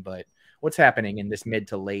tipping, but what's happening in this mid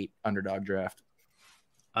to late underdog draft?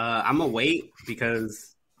 I'm gonna wait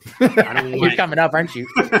because I don't You're coming up, aren't you?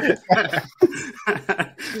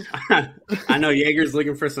 I know Jaeger's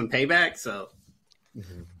looking for some payback, so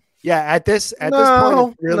yeah. At this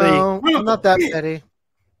point, really, I'm not that petty.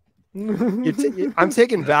 I'm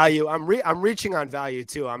taking value. I'm reaching on value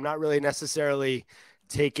too. I'm not really necessarily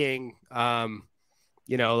taking, I'm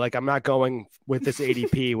not going with this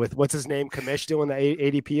ADP with what's his name, Kamish doing the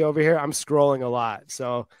ADP over here. I'm scrolling a lot,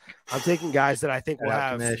 so I'm taking guys that I think will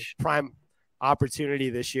have prime opportunity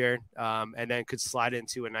this year, and then could slide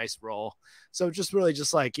into a nice role. So just really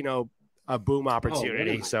like a boom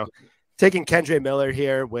opportunity. So taking Kendre Miller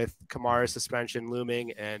here with Kamara's suspension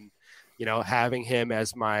looming and. Having him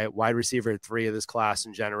as my wide receiver 3 of this class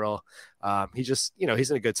in general, he just,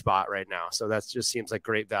 he's in a good spot right now. So that just seems like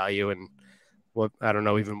great value. And I don't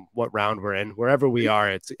know even what round we're in. Wherever we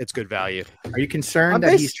are, it's good value. Are you concerned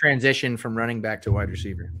that he's transitioned from running back to wide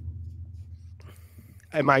receiver?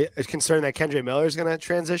 Am I concerned that Kendre Miller is going to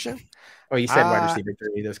transition? Oh, you said wide receiver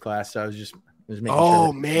 3 this class. So I was making sure.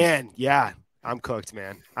 Oh, man. Yeah, I'm cooked,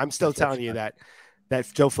 man. I'm still telling you that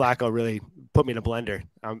Joe Flacco really put me in a blender.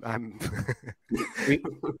 I'm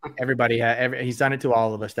everybody he's done it to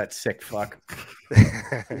all of us. That sick fuck.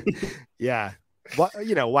 Yeah.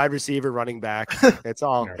 wide receiver, running back. It's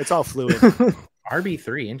all fluid.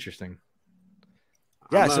 RB3, interesting.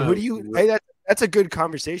 Yeah. So who do you? Hey, that's a good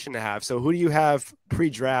conversation to have. So who do you have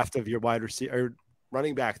pre-draft of your wide receiver or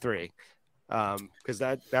running back 3? Because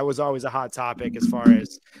that was always a hot topic as far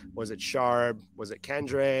as, was it Sharp, was it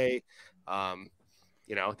Kendre?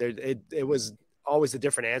 It was always a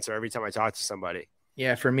different answer every time I talked to somebody.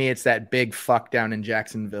 Yeah, for me, it's that big fuck down in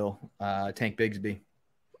Jacksonville, Tank Bigsby.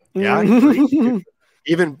 Yeah,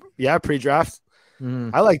 pre-draft.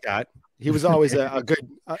 I like that. He was always a good.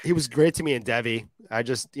 He was great to me in Devi. I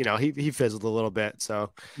just, he fizzled a little bit.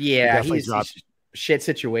 So yeah, he's shit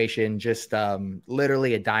situation. Just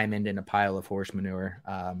literally a diamond in a pile of horse manure.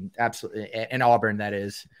 Absolutely, in Auburn, that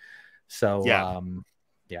is. So I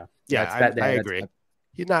agree.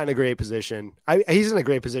 He's not in a great position. He's in a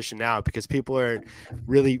great position now because people are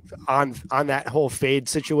really on that whole fade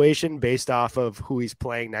situation based off of who he's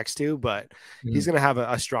playing next to. But he's going to have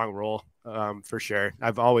a strong role for sure.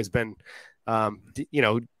 I've always been,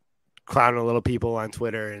 clowning a little people on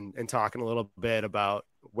Twitter and talking a little bit about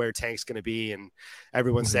where Tank's going to be, and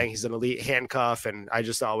everyone's saying he's an elite handcuff. And I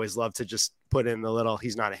just always love to just put in the little,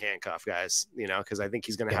 he's not a handcuff, guys, because I think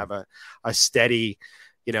he's going to have a steady,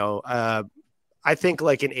 I think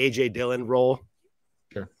like an AJ Dillon role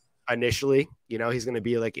initially, he's going to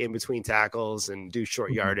be like in between tackles and do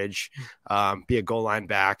short yardage, be a goal line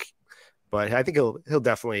back. But I think he'll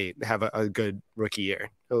definitely have a good rookie year.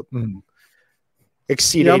 He'll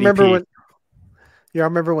exceed ADP. Y'all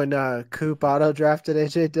remember when Coop auto drafted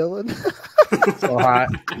AJ Dillon? So hot.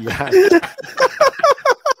 Yeah.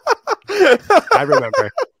 I remember.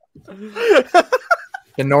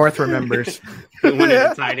 The North remembers. He wanted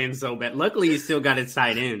a tight end so bad. Luckily, he still got his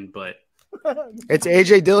tight end, but it's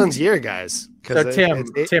AJ Dillon's year, guys. So Tim,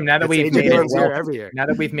 now that we've made it every year. Now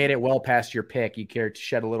that we've made it well past your pick, you care to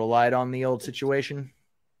shed a little light on the old situation?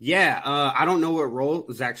 Yeah, I don't know what role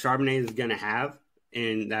Zach Charbonnet is going to have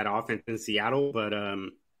in that offense in Seattle, but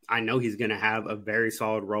I know he's going to have a very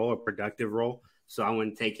solid role, a productive role. So I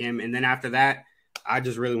want to take him. And then after that, I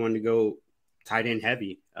just really wanted to go tight end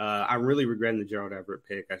heavy. I'm really regretting the Gerald Everett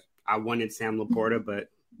pick. I wanted Sam Laporta, but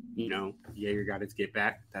Jaeger got his get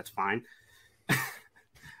back. That's fine.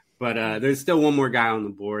 But there's still one more guy on the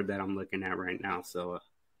board that I'm looking at right now. So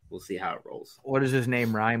we'll see how it rolls. What does his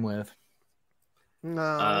name rhyme with?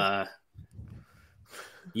 No.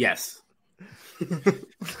 Yes. There's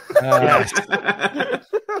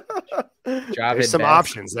some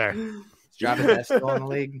options there. Javid Best still in the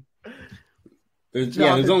league.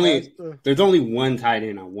 There's only one tight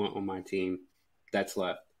end I want on my team that's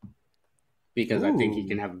left because I think he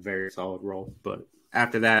can have a very solid role. But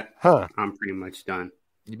after that, I'm pretty much done.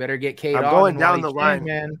 You better get Kate. I'm going down the line,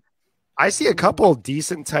 man. I see a couple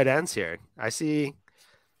decent tight ends here.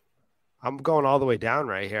 I'm going all the way down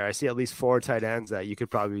right here. I see at least 4 tight ends that you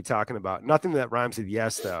could probably be talking about. Nothing that rhymes with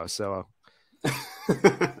yes, though. So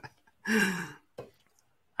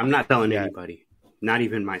I'm not telling anybody, not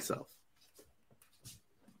even myself.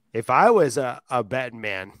 If I was a betting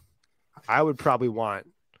man, I would probably want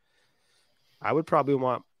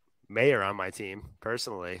Mayer on my team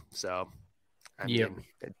personally. So I mean,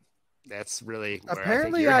 that's really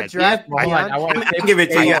apparently I drafted. I'll give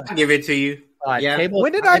it to you. I'll give it to you.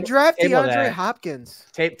 When did I draft DeAndre Hopkins?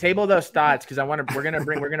 Table those thoughts because we're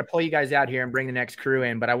gonna pull you guys out here and bring the next crew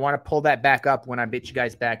in, but I want to pull that back up when I get you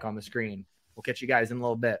guys back on the screen. We'll catch you guys in a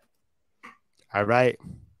little bit. All right.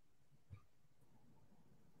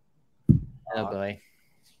 Oh boy.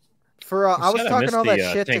 I was talking all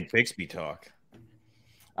that shit. Tank Bixby talk.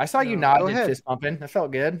 I saw you nodding and fist pumping. That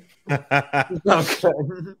felt good.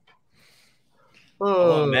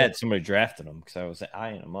 I'm mad somebody drafted him because I was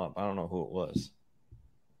eyeing him up. I don't know who it was.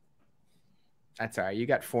 That's all right. You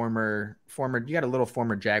got you got a little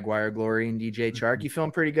former Jaguar glory in DJ Chark. You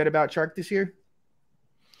feeling pretty good about Chark this year?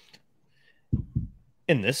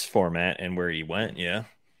 In this format and where he went, yeah.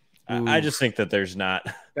 I just think that there's not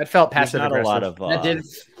that felt passive aggressive.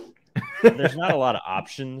 There's not a lot of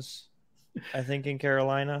options, I think, in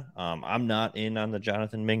Carolina. I'm not in on the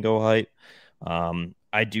Jonathan Mingo hype.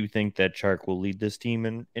 I do think that Chark will lead this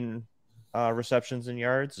team in receptions and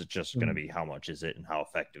yards. It's just going to be how much is it and how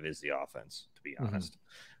effective is the offense, to be honest.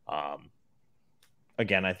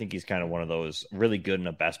 Again, I think he's kind of one of those really good in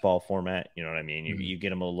a best ball format. You know what I mean? You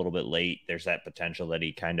get him a little bit late. There's that potential that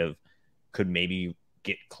he kind of could maybe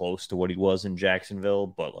get close to what he was in Jacksonville,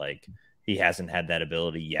 but like he hasn't had that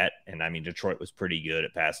ability yet. And I mean, Detroit was pretty good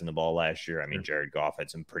at passing the ball last year. I mean, Jared Goff had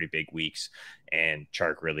some pretty big weeks, and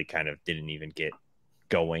Chark really kind of didn't even get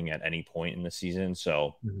going at any point in the season.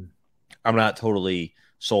 So I'm not totally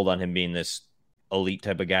sold on him being this elite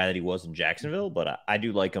type of guy that he was in Jacksonville, but I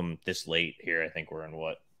do like him this late here. I think we're in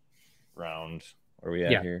what round are we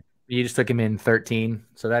at here? You just took him in 13,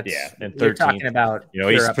 so that's and 13. You're talking about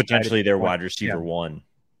he's potentially their wide receiver 1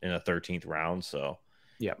 in the 13th round. So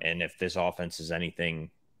and if this offense is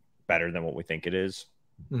anything better than what we think it is,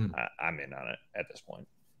 I'm in on it at this point.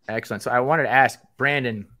 Excellent. So I wanted to ask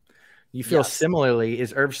Brandon, you feel similarly?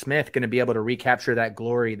 Is Irv Smith going to be able to recapture that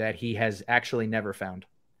glory that he has actually never found?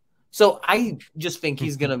 So I just think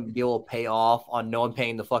he's going to be able to pay off on no one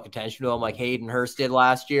paying the fuck attention to him like Hayden Hurst did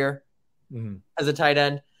last year as a tight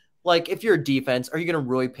end. Like, if you're a defense, are you going to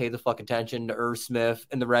really pay the fuck attention to Irv Smith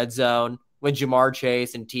in the red zone when Jamar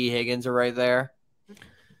Chase and T. Higgins are right there?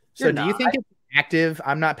 So do you think it's active,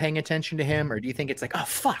 I'm not paying attention to him, or do you think it's like, oh,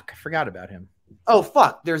 fuck, I forgot about him? Oh,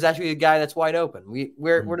 fuck, there's actually a guy that's wide open.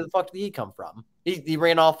 Where the fuck did he come from? He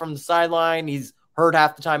ran off from the sideline. He's hurt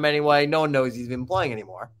half the time anyway. No one knows he's been playing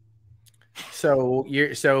anymore. So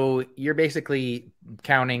you're basically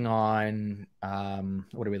counting on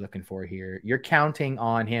what are we looking for here? You're counting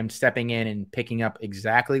on him stepping in and picking up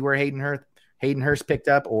exactly where Hayden Hurst picked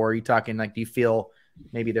up, or are you talking like, do you feel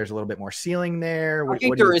maybe there's a little bit more ceiling there? I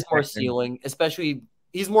think there is more ceiling, especially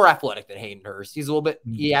he's more athletic than Hayden Hurst. He's a little bit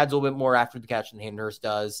he adds a little bit more after the catch than Hayden Hurst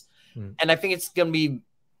does. And I think it's going to be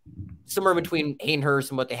somewhere between Hayden Hurst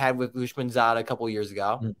and what they had with Ushmanzada a couple of years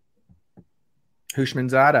ago.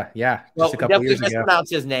 Hushmanzada, just a couple years ago. Mispronounce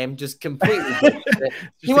his name, just completely.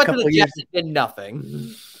 He went to the Jets and did nothing.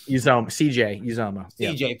 CJ Uzoma.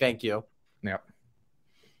 CJ, thank you. Yep.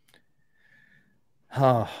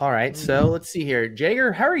 Oh, all right. So let's see here.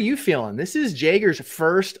 Jager, how are you feeling? This is Jager's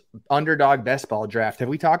first Underdog Best Ball draft. Have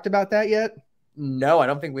we talked about that yet? No, I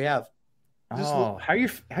don't think we have. How you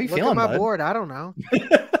feeling? Look at my board. I don't know. How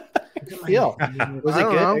you feel? Was it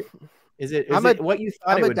good? Know. Is it what you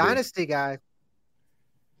thought it would be? I'm a dynasty guy.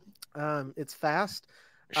 It's fast.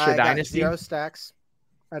 I got dynasty 0 stacks.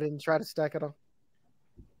 I didn't try to stack it all.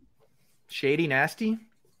 Shady nasty.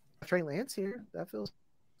 Trey Lance here. That feels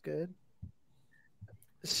good.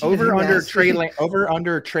 Over under Trey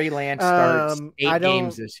Lance starts 8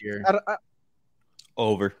 games this year.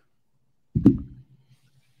 Over.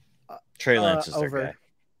 Trey Lance is their guy.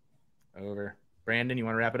 Over. Brandon, you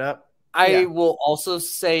want to wrap it up? I will also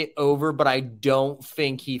say over, but I don't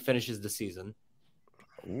think he finishes the season.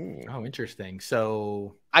 Ooh. Oh, interesting.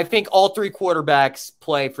 So I think all 3 quarterbacks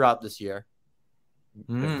play throughout this year.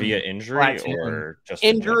 Via injury or just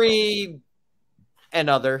injury and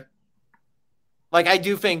other. Like, I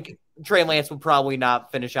do think Trey Lance will probably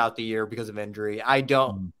not finish out the year because of injury. I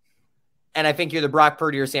don't. And I think either Brock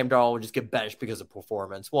Purdy or Sam Darnold will just get benched because of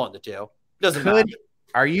performance. One of the two. Doesn't matter.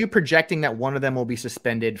 Are you projecting that one of them will be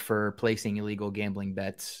suspended for placing illegal gambling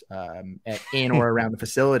bets in or around the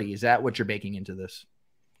facility? Is that what you're baking into this?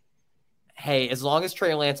 Hey, as long as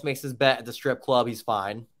Trey Lance makes his bet at the strip club, he's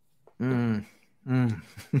fine.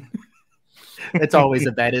 It's always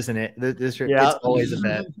a bet, isn't it? It's always a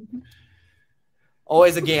bet.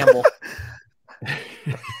 Always a gamble.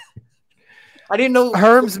 I didn't know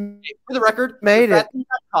Herms, for the record, made it. He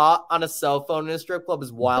got caught on a cell phone in a strip club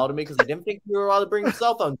is wild to me because I didn't think we were allowed to bring the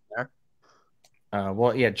cell phones there.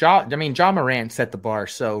 John Moran set the bar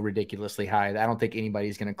so ridiculously high. I don't think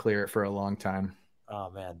anybody's going to clear it for a long time. Oh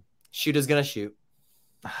man, shooter's gonna shoot.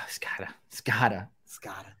 It's gotta.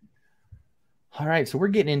 All right, so we're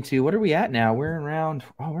getting into what are we at now? We're around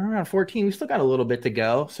 14. We still got a little bit to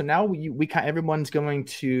go. So now everyone's going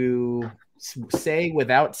to say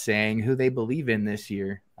without saying who they believe in this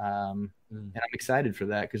year, and I'm excited for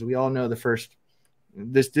that because we all know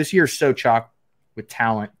this year's so chock with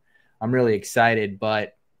talent. I'm really excited,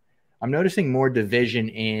 but I'm noticing more division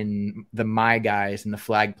in the my guys and the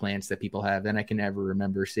flag plants that people have than I can ever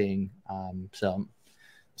remember seeing. So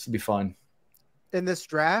this will be fun. In this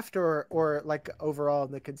draft or like overall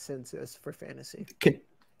in the consensus for fantasy?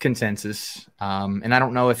 Consensus. And I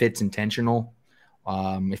don't know if it's intentional.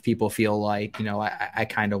 If people feel like, I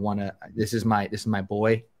kind of want to, this is my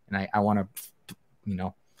boy and I want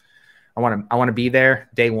to, I want to be there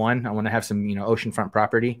day one. I want to have some, oceanfront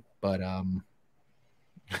property, but,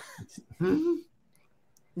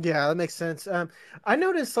 yeah, that makes sense. I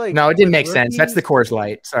noticed no, it didn't make sense. That's the Coors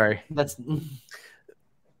Light. Sorry. That's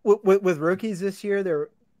with rookies this year,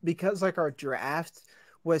 because like our draft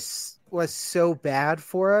was so bad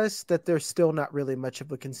for us that there's still not really much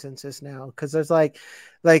of a consensus now. Because there's I'm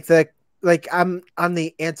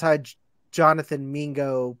the anti Jonathan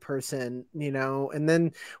Mingo person, and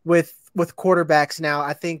then with quarterbacks now,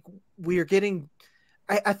 I think we are getting.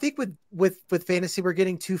 I think with fantasy, we're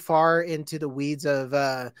getting too far into the weeds of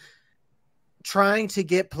trying to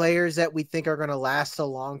get players that we think are going to last a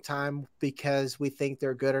long time because we think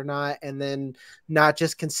they're good or not, and then not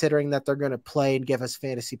just considering that they're going to play and give us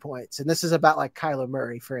fantasy points. And this is about like Kyler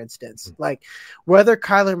Murray, for instance. Like whether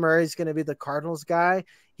Kyler Murray is going to be the Cardinals guy,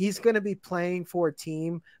 he's going to be playing for a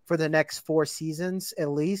team for the next 4 seasons at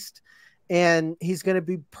least, and he's going to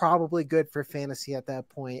be probably good for fantasy at that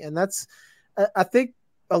point. And that's, I think,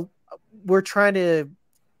 we're trying to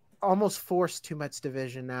almost force too much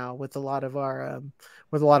division now with a lot of our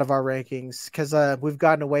rankings, because we've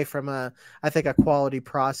gotten away from I think a quality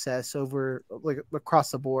process over like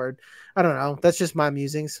across the board. I don't know. That's just my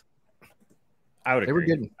musings. I would agree.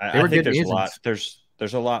 They were good. I think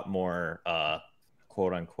there's a lot more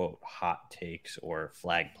quote unquote hot takes or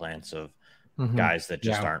flag plants of guys that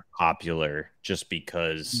just aren't popular just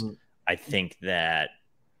because I think that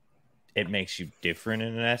it makes you different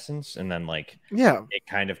in essence. And then it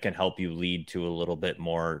kind of can help you lead to a little bit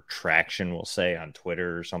more traction, we'll say, on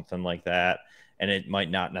Twitter or something like that. And it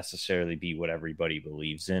might not necessarily be what everybody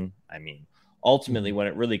believes in. I mean, ultimately, when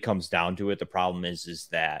it really comes down to it, the problem is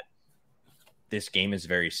that this game is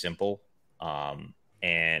very simple.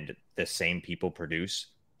 And the same people produce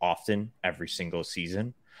often every single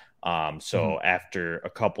season. So after a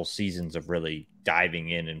couple seasons of really diving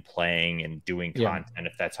in and playing and doing content,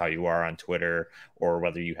 if that's how you are on Twitter, or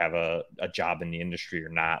whether you have a job in the industry or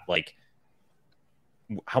not, like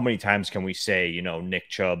how many times can we say, Nick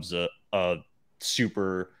Chubb's a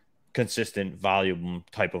super consistent volume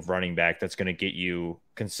type of running back that's going to get you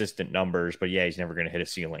consistent numbers, but he's never going to hit a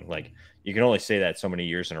ceiling. Like you can only say that so many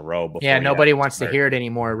years in a row. Nobody wants to hear it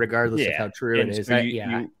anymore, regardless of how true it is. So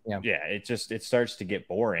it starts to get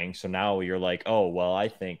boring. So now you're like, oh, well, I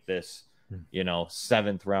think this,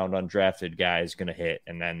 7th round undrafted guy is going to hit.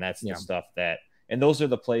 And then that's the stuff and those are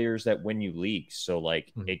the players that win you leagues. So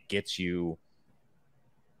it gets you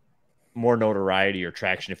more notoriety or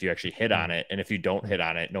traction if you actually hit on it. And if you don't hit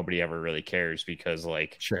on it, nobody ever really cares because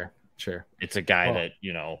sure. It's a guy that,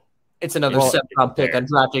 it's another 7th round pick,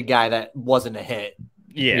 undrafted guy that wasn't a hit.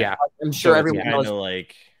 Yeah. I'm sure everyone knows.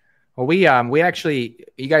 Well, we actually,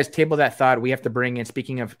 you guys table that thought. We have to bring in,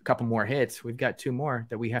 speaking of a couple more hits, we've got 2 more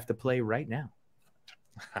that we have to play right now.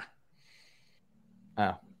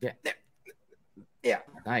 Oh, yeah. Yeah.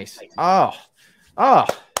 Nice. Oh,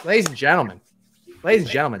 ladies and gentlemen,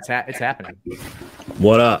 it's happening.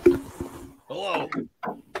 What up? Hello.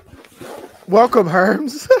 Welcome,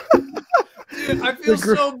 Herms. Dude, I feel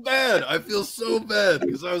so bad.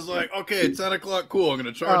 Because I was like, okay, 10 o'clock, cool. I'm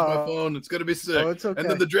going to charge my phone. It's going to be sick. It's okay. And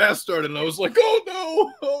then the draft started, and I was like,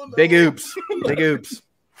 oh, no. Big oops.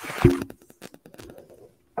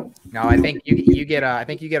 No, I think you get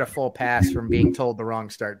a full pass from being told the wrong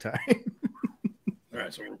start time. All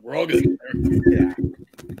right, so we're all good. Yeah.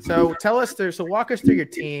 So walk us through your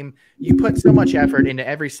team. You put so much effort into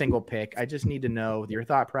every single pick. I just need to know your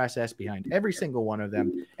thought process behind every single one of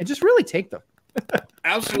them and just really take them.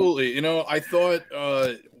 Absolutely. I thought,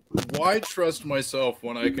 why trust myself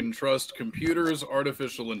when I can trust computers,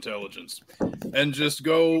 artificial intelligence, and just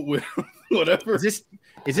go with whatever.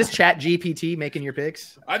 Is this Chat GPT making your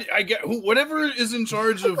picks? I get whatever is in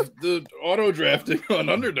charge of the auto drafting on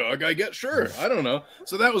Underdog. I get sure. I don't know.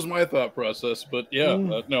 So that was my thought process. But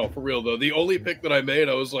no, for real though. The only pick that I made,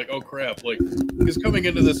 I was like, oh crap! Because coming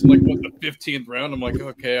into this in the 15th round, I'm like,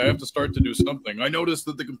 okay, I have to start to do something. I noticed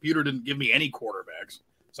that the computer didn't give me any quarterbacks,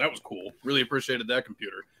 so that was cool. Really appreciated that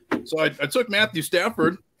computer. So I took Matthew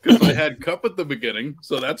Stafford because I had Cup at the beginning,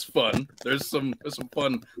 so that's fun. There's some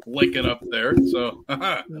fun linking up there. So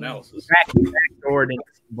analysis. Backdoor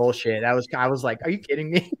bullshit. I was like, are you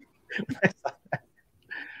kidding me?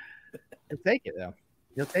 You'll take it though.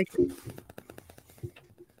 You'll take it.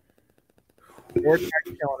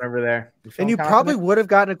 Chilling over there. And you probably would have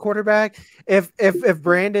gotten a quarterback if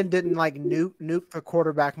Brandon didn't nuke the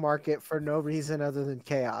quarterback market for no reason other than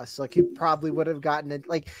chaos. You probably would have gotten it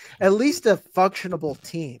at least a functionable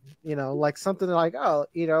team, something like,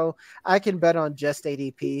 I can bet on just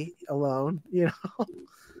ADP alone,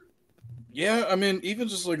 Yeah, I mean, even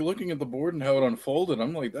just looking at the board and how it unfolded,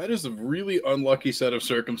 I'm like, that is a really unlucky set of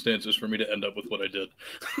circumstances for me to end up with what I did.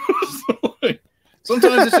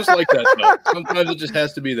 Sometimes it's just like that, though. Sometimes it just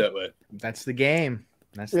has to be that way. That's the game.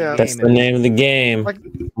 That's the name of the game.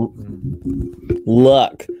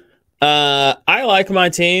 Luck. I like my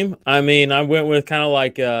team. I mean, I went with kind of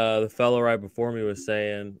the fellow right before me was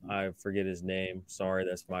saying. I forget his name. Sorry,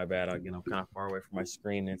 that's my bad. I'm kind of far away from my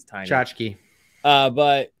screen. It's tiny. Tchotchke.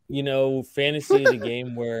 But fantasy is a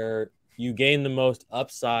game where you gain the most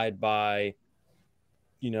upside by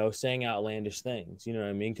saying outlandish things. You know what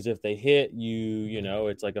I mean? Because if they hit you,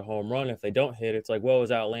 it's like a home run. If they don't hit, it's like, well, it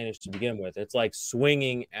was outlandish to begin with. It's like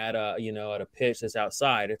swinging at a pitch that's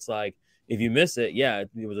outside. It's like, if you miss it, yeah,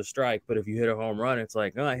 it was a strike. But if you hit a home run, it's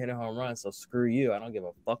like, oh, I hit a home run, so screw you. I don't give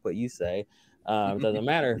a fuck what you say. It doesn't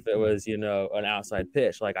matter if it was, an outside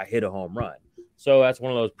pitch. Like, I hit a home run. So that's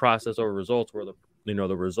one of those process over results where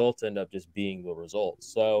the results end up just being the results.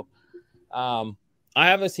 So I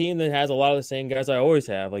have a team that has a lot of the same guys I always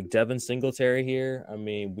have, like Devin Singletary here. I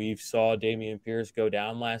mean, we saw Dameon Pierce go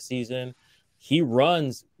down last season. He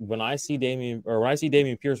runs when I see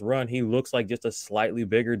Dameon Pierce run, he looks like just a slightly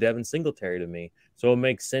bigger Devin Singletary to me. So it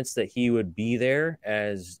makes sense that he would be there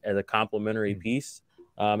as a complementary piece.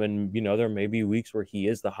 And there may be weeks where he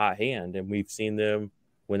is the hot hand, and we've seen them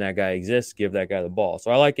when that guy exists, give that guy the ball.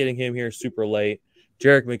 So I like getting him here super late.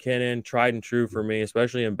 Jerick McKinnon, tried and true for me,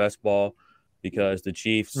 especially in best ball, because the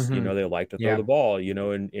Chiefs, they like to throw the ball,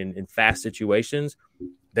 in fast situations.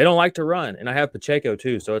 They don't like to run. And I have Pacheco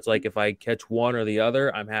too. So it's like if I catch one or the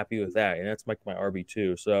other, I'm happy with that. And that's like my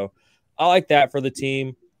RB2. So I like that for the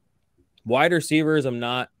team. Wide receivers, I'm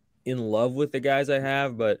not in love with the guys I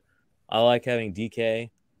have, but I like having DK.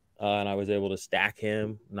 And I was able to stack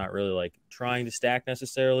him. Not really like trying to stack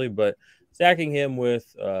necessarily, but stacking him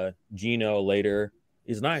with Geno later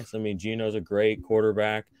is nice. I mean, Geno's a great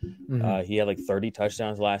quarterback. He had like 30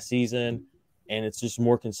 touchdowns last season, and it's just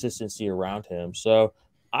more consistency around him. So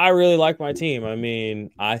I really like my team. I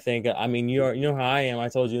mean, you know how I am. I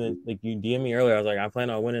told you, like, you DM me earlier. I was like, I plan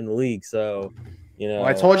on winning the league. So, Well,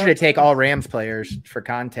 I told you to take all Rams players for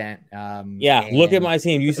content. Look at my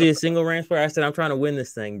team. You see a single Rams player? I said, I'm trying to win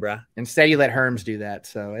this thing, bruh. Instead, you let Herms do that.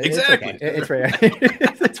 So exactly. It's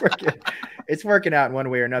working. It's working out in one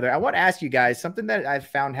way or another. I want to ask you guys something that I've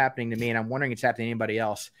found happening to me, and I'm wondering if it's happening to anybody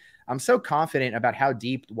else. I'm so confident about how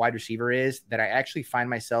deep wide receiver is that I actually find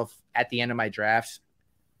myself at the end of my drafts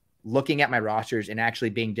looking at my rosters and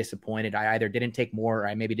actually being disappointed. I either didn't take more or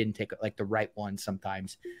I maybe didn't take like the right one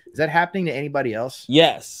sometimes. Is that happening to anybody else?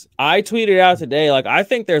 Yes. I tweeted out today, like, I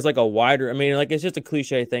think there's like a wider, I mean, like, it's just a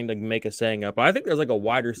cliche thing to make a saying up, but I think there's like a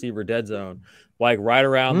wide receiver dead zone, like right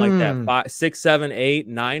around like that 5, 6, 7, 8,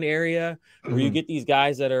 9 area where you get these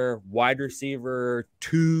guys that are wide receiver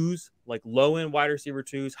 2s, like low end wide receiver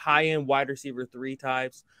 2s, high end wide receiver 3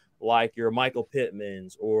 types, like your Michael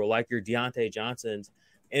Pittmans or like your Deontay Johnsons.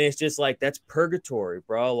 And it's just like, that's purgatory,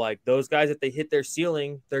 bro. Like, those guys, if they hit their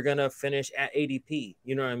ceiling, they're going to finish at ADP.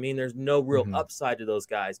 You know what I mean? There's no real upside to those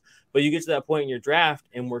guys. But you get to that point in your draft,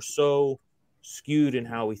 and we're so skewed in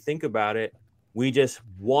how we think about it. We just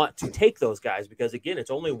want to take those guys because, again, it's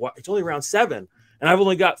only round 7. And I've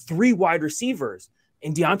only got 3 wide receivers.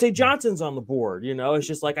 And Deontay Johnson's on the board. It's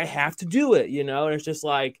just like, I have to do it, And it's just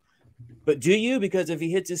like, but do you? Because if he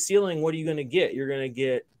hits his ceiling, what are you going to get? You're going to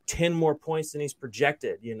get 10 more points than he's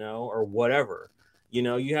projected, or whatever.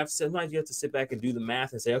 Sometimes you have to sit back and do the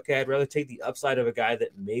math and say, okay, I'd rather take the upside of a guy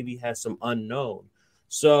that maybe has some unknown.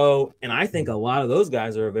 So, and I think a lot of those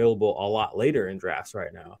guys are available a lot later in drafts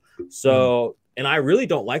right now. So, and I really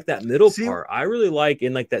don't like that middle part. I really like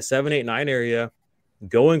in like that 7, 8, 9 area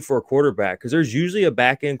going for a quarterback, because there's usually a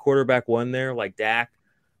back end quarterback 1 there, like Dak,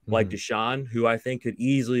 like Deshaun, who I think could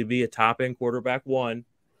easily be a top end quarterback 1.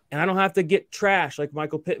 And I don't have to get trash like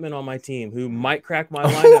Michael Pittman on my team, who might crack my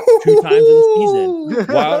lineup 2 times in the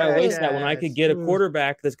season. Why would I waste that when I could get a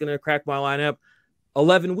quarterback that's going to crack my lineup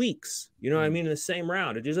 11 weeks? You know what I mean? In the same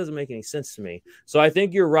round. It just doesn't make any sense to me. So I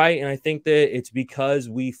think you're right. And I think that it's because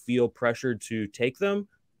we feel pressured to take them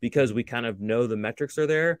because we kind of know the metrics are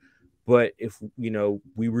there. But if,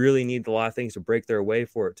 we really need a lot of things to break their way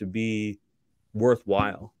for it to be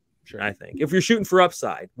worthwhile. Sure. I think if you're shooting for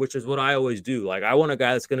upside, which is what I always do, like I want a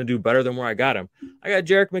guy that's going to do better than where I got him. I got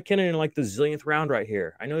Jerick McKinnon in like the zillionth round right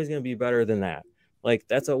here. I know he's going to be better than that. Like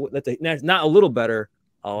that's not a little better,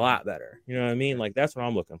 a lot better. You know what I mean? Like that's what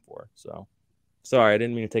I'm looking for. So sorry, I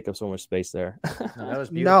didn't mean to take up so much space there. No, that was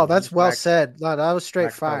beautiful. No, that's well said. No, that was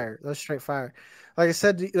straight fire. That was straight fire. Like I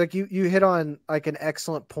said, like you hit on like an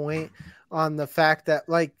excellent point on the fact that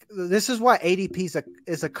like this is why ADP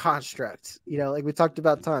is a construct. Like we talked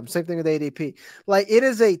about time. Same thing with ADP. Like it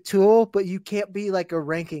is a tool, but you can't be like a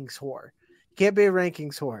rankings whore. You can't be a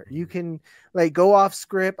rankings whore. You can like go off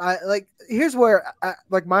script. Here's where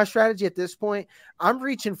like my strategy at this point. I'm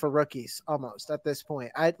reaching for rookies almost at this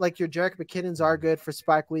point. I like your Jerick McKinnons are good for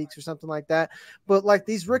spike weeks or something like that, but like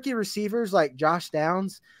these rookie receivers like Josh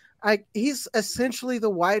Downs. He's essentially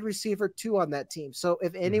the wide receiver 2 on that team. So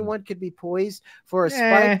if anyone could be poised for a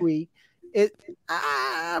spike week,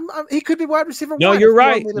 he could be wide receiver 1. No, you're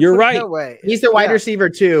right. You're right. He's the wide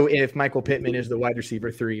receiver 2 if Michael Pittman is the wide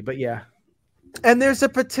receiver 3. But yeah. And there's a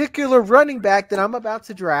particular running back that I'm about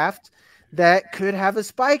to draft that could have a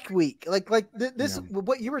spike week.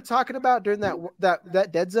 What you were talking about during that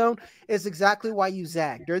dead zone is exactly why you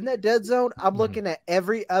zag. During that dead zone, I'm looking at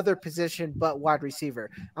every other position but wide receiver.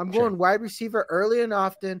 I'm going wide receiver early and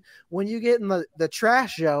often. When you get in the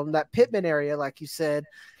trash zone, that Pittman area, like you said,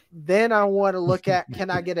 then I want to look at, can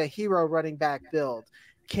I get a hero running back build?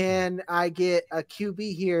 Can I get a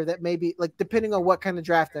QB here that maybe, like, depending on what kind of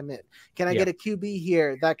draft I'm in, can I get a QB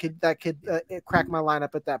here that could crack my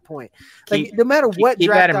lineup at that point? Like, no matter what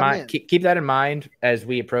draft I'm in. Keep that in mind as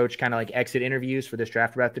we approach kind of like exit interviews for this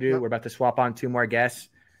draft we're about to do. We're about to swap on 2 more guests,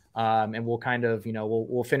 and we'll kind of,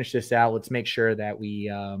 we'll finish this out. Let's make sure that we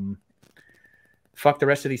fuck the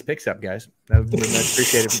rest of these picks up, guys. That would be much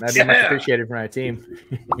appreciated. That'd be much appreciated from our team.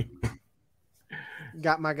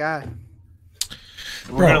 Got my guy.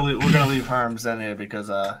 We're gonna leave Herms in here because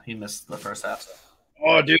he missed the first half.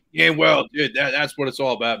 Oh, dude, game well, dude. That's what it's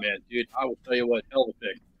all about, man. Dude, I will tell you what, hell of a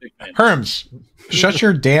pick. Big fan. Herms, shut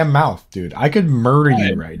your damn mouth, dude. I could murder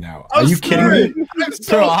you right now. Are you kidding me?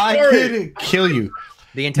 Bro, I could kill you.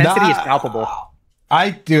 The intensity is palpable.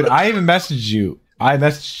 I even messaged you. I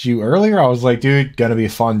messaged you earlier. I was like, dude, gonna be a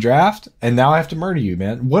fun draft, and now I have to murder you,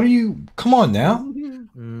 man. What are you? Come on now.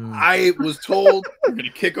 I was told we're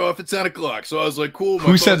gonna kick off at 10 o'clock, so I was like, "Cool."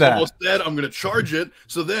 Who said that? Said I'm gonna charge it.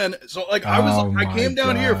 I came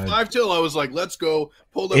down here 5 till. I was like, "Let's go."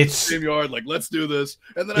 Pulled up the same yard, like, "Let's do this."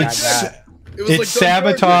 And then it's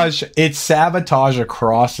sabotage. It's sabotage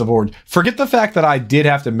across the board. Forget the fact that I did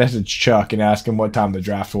have to message Chuck and ask him what time the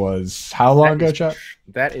draft was. How long ago, Chuck?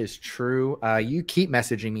 That is true. You keep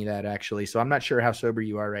messaging me that, actually, so I'm not sure how sober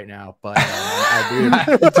you are right now, but I do.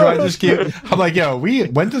 So I just keep. I'm like, yo,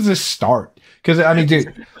 when does this start? Because I mean,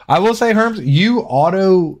 dude, I will say, Herms, you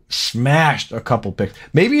auto smashed a couple picks.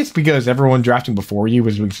 Maybe it's because everyone drafting before you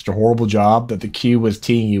was doing such a horrible job that the queue was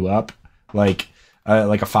teeing you up like a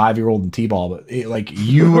 5-year-old in T-ball. But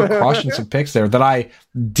you were crushing some picks there that I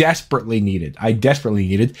desperately needed.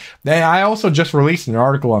 And I also just released an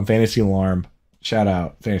article on Fantasy Alarm. Shout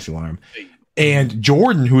out Fantasy Alarm. And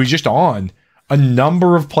Jordan, who is just on a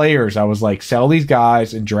number of players, I was like, sell these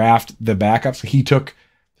guys and draft the backups. He took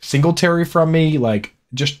Singletary from me, like,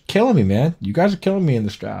 just killing me, man. You guys are killing me in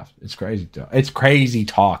this draft. It's crazy. It's crazy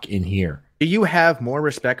talk in here. Do you have more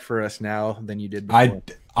respect for us now than you did before?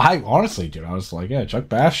 I honestly, dude, I was like, yeah, Chuck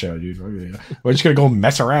Bass show, dude. We're just gonna go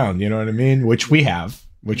mess around, you know what I mean? Which we have,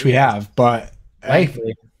 but hey,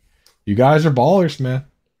 you guys are ballers, man.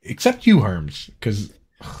 Except you, Herms, because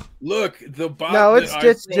look, the bot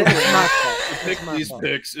it's my pick these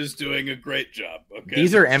picks is doing a great job. Okay,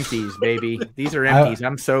 these are empties, baby. These are empties.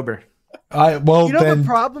 I'm sober. The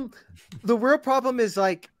problem. The real problem is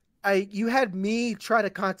you had me try to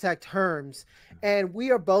contact Herms, and we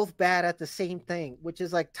are both bad at the same thing, which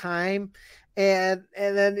is like time. And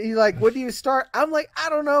then he's like, "When do you start?" I'm like, "I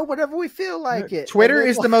don't know. Whenever we feel like it." Twitter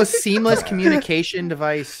is the most seamless communication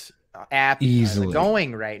device app easily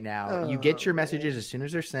going right now. You get your messages as soon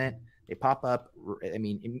as they're sent. They pop up. I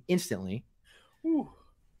mean, instantly.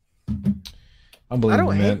 Unbelievable. I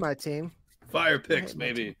don't hate man. my team. Fire picks,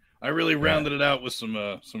 maybe. I really rounded it out with some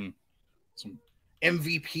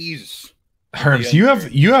MVPs. Herms,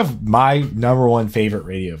 you have my number one favorite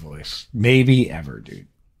radio voice, maybe ever, dude.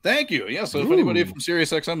 Thank you. Yeah. So if anybody from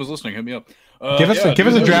SiriusXM is listening, hit me up. Give us a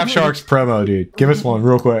Draft Sharks promo, dude. Give us one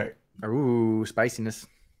real quick. Ooh, spiciness.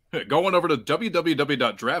 Going over to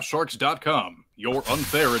www.draftsharks.com. Your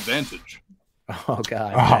unfair advantage. Oh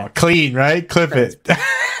God. Oh, clean, right? Clip it.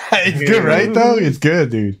 It's good, right? Though it's good,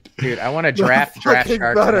 dude. Dude, I want to draft Sharks. It's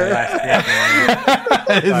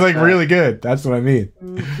like really good. That's what I mean.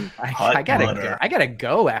 I gotta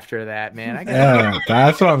go after that, man.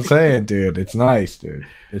 That's what I'm saying, dude. It's nice, dude.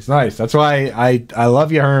 It's nice. That's why I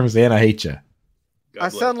love you, Herms, and I hate you. I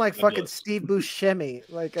sound like fucking Steve Buscemi.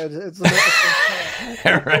 Like it's from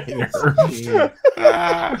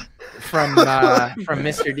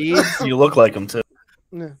Mr. Deeds. You look like him too.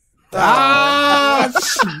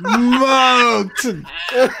 Smoked.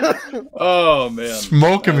 Oh man,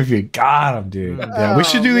 smoke him if you got him, dude. Yeah, we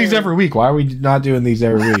should do these every week. Why are we not doing these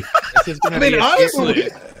every week? Honestly.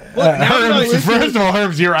 Look, first of all,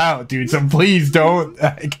 Herms, you're out, dude. So please don't.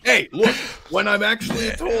 Hey, look, when I'm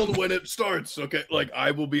actually told when it starts, okay, like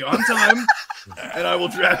I will be on time, and I will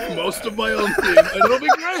draft most of my own team, and it'll be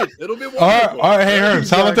great. It'll be wonderful. All right, hey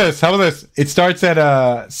Herms, how about this? It starts at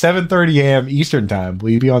 7:30 a.m. Eastern time. Will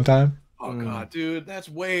you be on time? Oh God, dude, that's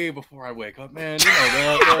way before I wake up, man. You know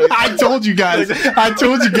that. Like, I told you guys. Dude.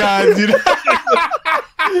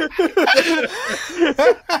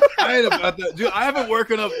 I ain't about that, dude. I haven't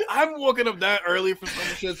woken up that early for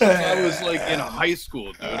some shit since I was like in high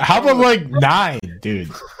school, dude. How about like 9,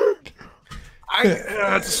 dude?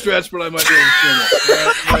 That's a stretch, but I might be able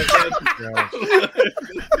to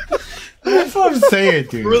That's what I'm saying,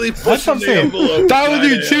 dude. Really That's what I'm saying.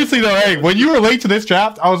 Dude, seriously though, hey, when you were late to this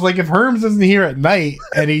draft, I was like, if Herms isn't here at night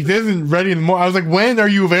and he isn't ready in the morning, I was like, when are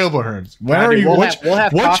you available, Herms? When are you? We'll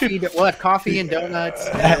have coffee and donuts.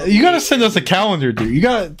 You gotta send us a calendar, dude. You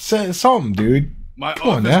gotta send something, dude. My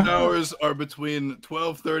office hours are between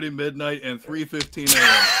 12:30 midnight and 3:15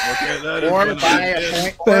 a.m. Okay, that is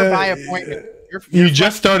or by appointment. You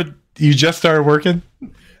just started working.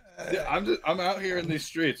 Yeah, I'm out here in these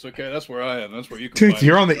streets. Okay, that's where I am. That's where you can. Dude, find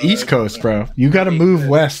you're me. on the East Coast, bro. You got to move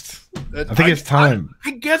west. I think it's time.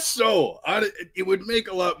 I guess so. It would make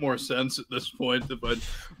a lot more sense at this point, but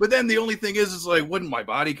then the only thing is like, wouldn't my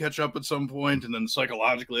body catch up at some point, and then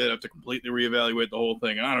psychologically I'd have to completely reevaluate the whole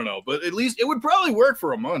thing. I don't know, but at least it would probably work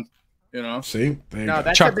for a month. You know, see,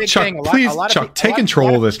 that's Chuck, a big Chuck, thing. Please, Chuck, take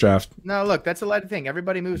control of this draft. No, look, that's a lot of thing.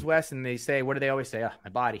 Everybody moves west, and they say, what do they always say? Oh, my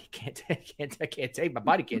body can't take. My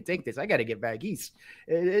body can't take this. I got to get back east.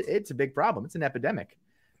 It's a big problem. It's an epidemic.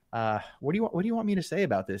 What do you want me to say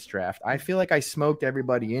about this draft? I feel like I smoked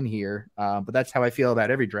everybody in here, but that's how I feel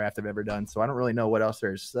about every draft I've ever done. So I don't really know what else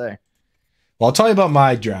there is to say. Well, I'll tell you about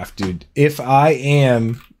my draft, dude. If I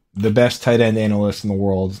am the best tight end analyst in the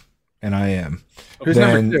world, and I am. Who's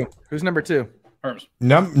number 2? Who's number 2? Herms.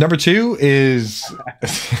 Number 2 is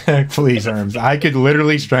please, Herms. I could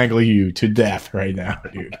literally strangle you to death right now,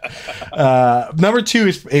 dude. Number 2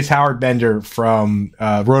 is Howard Bender from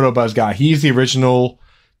RotoBuzz Guy. He's the original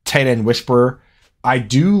tight end whisperer. I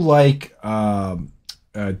do like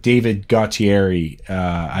David Gautieri.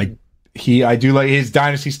 I do like his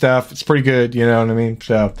dynasty stuff. It's pretty good, you know what I mean?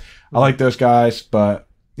 So I like those guys, but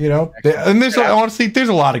you know, and there's honestly there's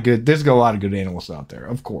a lot of good analysts out there,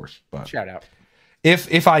 of course. But shout out.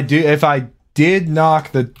 If I did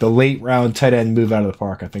knock the late round tight end move out of the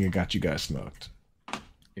park, I think it got you guys smoked.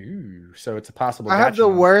 Ooh, so it's a possible. I have the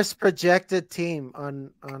worst projected team on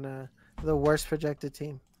the worst projected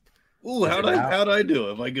team. Ooh, how'd I do?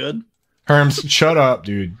 Am I good? Herms, shut up,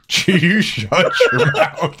 dude. You shut your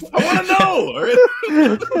mouth. I want to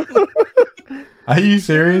know. Are you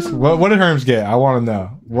serious? What did Herms get? I want to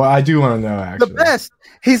know. Well, I do want to know, actually. The best.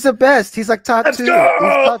 He's the best. He's like top 2.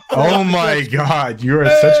 Oh my God. You are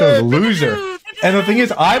such a loser. And the thing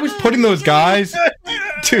is, I was putting those guys,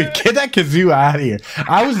 dude, get that kazoo out of here.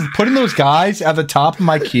 I was putting those guys at the top of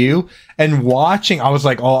my queue and watching. I was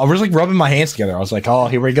like rubbing my hands together. I was like, oh,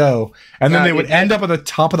 here we go. And then they would end up at the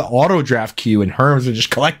top of the auto draft queue and Herms would just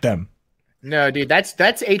collect them. No, dude, that's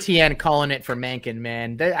ATN calling it for Mankin,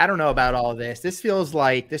 man. I don't know about all this. This feels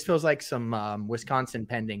like some Wisconsin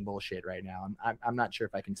pending bullshit right now. I'm not sure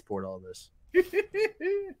if I can support all this.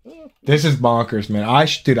 This is bonkers, man. I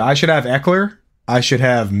should have Eckler. I should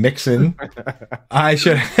have Mixon. I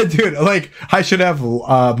should have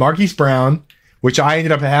Marquise Brown, which I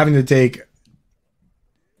ended up having to take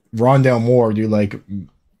Rondale Moore, dude, like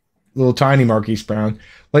little tiny Marquise Brown.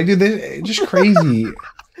 Like, dude, this just crazy.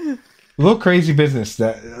 A little crazy business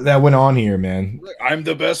that went on here, man. I'm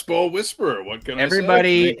the best ball whisperer. What can I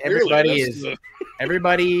say?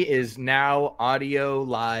 Everybody is now audio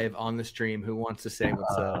live on the stream. Who wants to say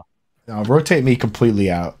what's up? No, rotate me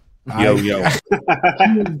completely out. Yo.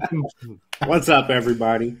 What's up,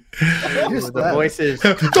 everybody? The voices.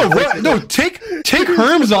 No, take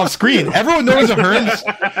Herms off screen. Everyone knows what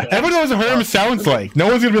Herms sounds like. No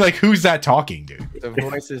one's gonna be like, "Who's that talking, dude?" The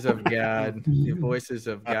voices of God. The voices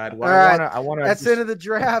of God. Well, I want to. That's into the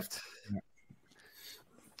draft.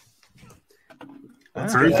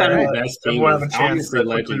 Everyone have a chance to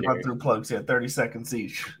run through plugs. 30 seconds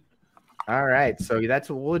each. All right, so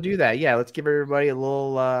we'll do that. Yeah, let's give everybody a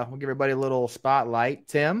little spotlight.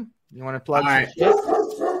 Tim, you want to plug some shit?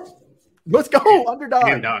 Let's go,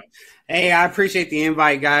 Underdog. Hey, I appreciate the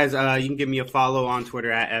invite, guys. You can give me a follow on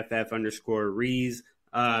Twitter at @FF_Rees.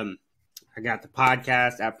 I got the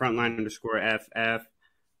podcast at Frontline_FF,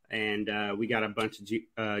 and we got a bunch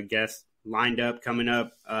of guests lined up coming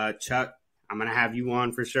up. Chuck, I'm gonna have you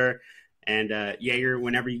on for sure. And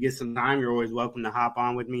whenever you get some time, you're always welcome to hop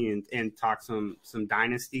on with me and talk some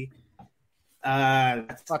dynasty.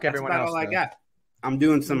 That's everyone else. All I got. I'm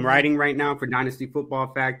doing some writing right now for Dynasty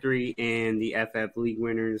Football Factory and the FF League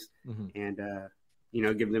winners, and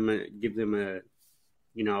give them a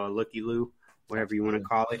looky loo, whatever you want to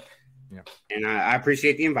call it. Yeah. And I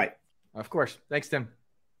appreciate the invite. Of course. Thanks, Tim.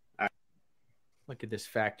 Look at this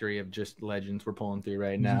factory of just legends we're pulling through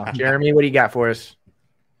right now. Jeremy, what do you got for us?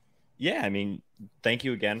 Yeah, I mean, thank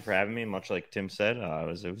you again for having me. Much like Tim said,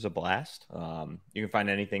 it was a blast. You can find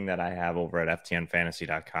anything that I have over at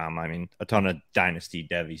ftnfantasy.com. I mean, a ton of Dynasty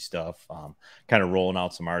Devy stuff. Kind of rolling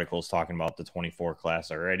out some articles talking about the 24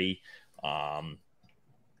 class already.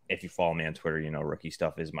 If you follow me on Twitter, you know rookie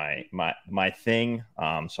stuff is my thing.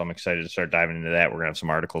 So I'm excited to start diving into that. We're gonna have some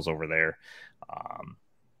articles over there.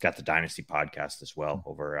 Got the Dynasty podcast as well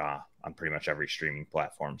over on pretty much every streaming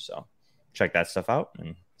platform. So check that stuff out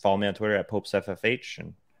and follow me on Twitter at PopesFFH,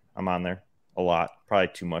 and I'm on there a lot. Probably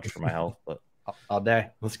too much for my health, but all day.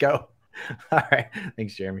 Let's go. All right.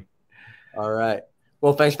 Thanks, Jeremy. All right.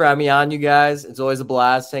 Well, thanks for having me on, you guys. It's always a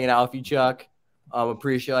blast hanging out with you, Chuck.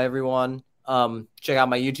 Appreciate everyone. Check out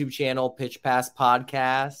my YouTube channel, Pitch Pass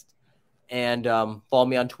Podcast, and follow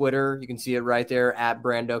me on Twitter. You can see it right there at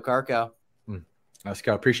Brando Carco. Let's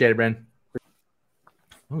go. Appreciate it, Brandon.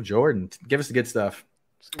 Oh, Jordan, give us the good stuff.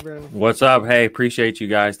 What's up? Hey, appreciate you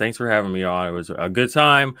guys. Thanks for having me on. It was a good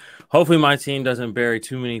time. Hopefully my team doesn't bury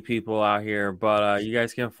too many people out here, but you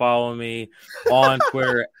guys can follow me on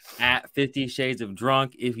Twitter at 50 Shades of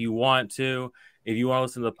Drunk if you want to. If you want to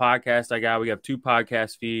listen to the podcast we have 2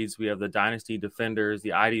 podcast feeds. We have the Dynasty Defenders, the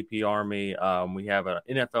IDP Army. We have an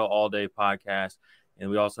NFL All Day podcast,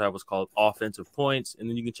 and we also have what's called Offensive Points. And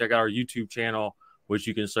then you can check out our YouTube channel, which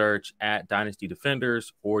you can search at Dynasty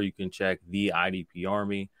Defenders, or you can check the IDP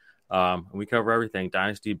Army. We cover everything: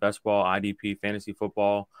 Dynasty, Best Ball, IDP, fantasy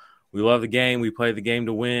football. We love the game. We play the game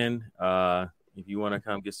to win. If you want to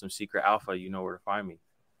come get some secret alpha, you know where to find me.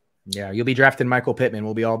 Yeah, you'll be drafting Michael Pittman.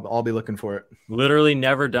 We'll be all be looking for it. Literally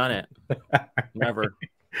never done it. Never.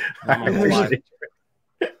 And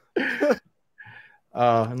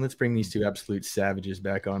let's bring these 2 absolute savages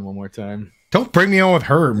back on one more time. Don't bring me on with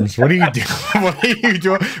Herms. What are you doing? What are you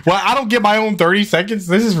doing? Well, I don't get my own 30 seconds.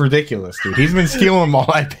 This is ridiculous, dude. He's been stealing all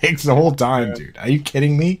my picks the whole time, dude. Are you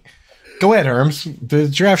kidding me? Go ahead, Herms. The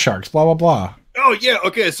Draft Sharks, blah, blah, blah. Oh, yeah.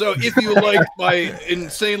 Okay. So if you like my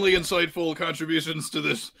insanely insightful contributions to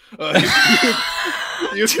this,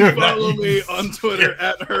 you can follow me on Twitter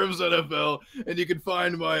at HermsNFL, and you can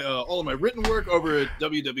find my all of my written work over at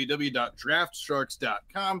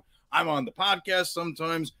www.draftsharks.com. I'm on the podcast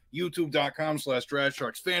sometimes,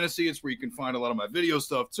 youtube.com/DraftSharksFantasy. It's where you can find a lot of my video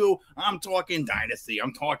stuff, too. I'm talking Dynasty.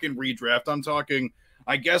 I'm talking Redraft. I'm talking,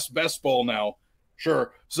 I guess, Best Ball now.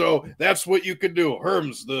 Sure. So that's what you could do.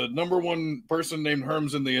 Herms, the number 1 person named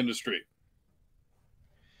Herms in the industry.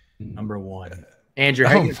 Number 1. Andrew,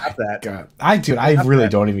 how do you got that? God. I really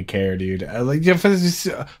don't even care, dude.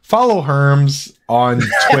 Follow Herms on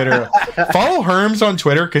Twitter. Follow Herms on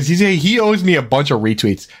Twitter because he owes me a bunch of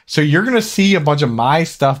retweets. So you're gonna see a bunch of my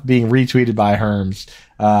stuff being retweeted by Herms.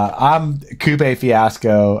 I'm Coupe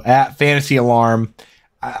Fiasco at Fantasy Alarm.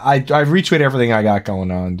 I retweet everything I got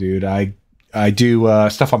going on, dude. I do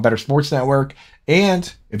stuff on Better Sports Network.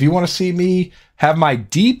 And if you want to see me have my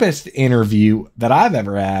deepest interview that I've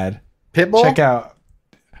ever had, Pitbull?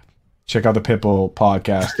 Check out the Pitbull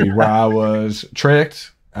podcast, dude, where I was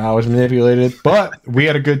tricked, I was manipulated, but we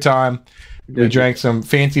had a good time. We drank some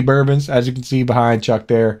fancy bourbons, as you can see behind Chuck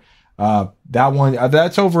there. That one,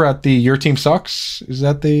 that's over at the Your Team Sucks. Is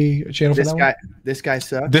that the channel for that one? This guy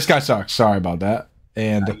sucks. This guy sucks. Sorry about that.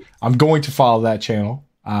 And I'm going to follow that channel.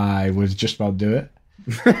 I was just about to do it.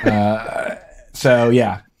 So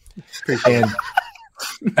yeah, and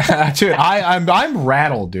dude, I'm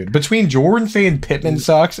rattled, dude. Between Jordan saying Pittman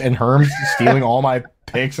sucks and Herms stealing all my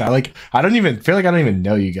picks, I don't even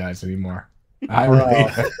know you guys anymore.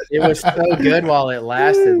 It was so good while it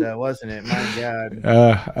lasted, though, wasn't it? My God.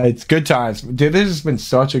 It's good times, dude. This has been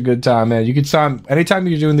such a good time, man. You can sign anytime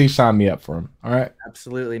you're doing these. Sign me up for them. All right.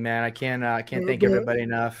 Absolutely, man. I can't thank everybody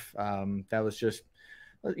enough. That was just,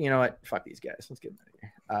 you know what? Fuck these guys. Let's get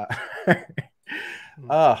out of here.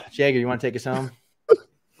 Jagger, you want to take us home?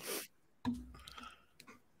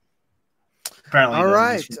 Apparently, all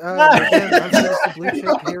right. Again, I'm Mr. Blue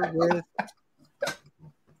Chip here with.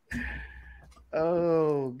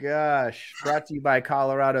 Oh gosh! Brought to you by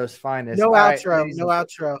Colorado's finest. No All outro. Right, no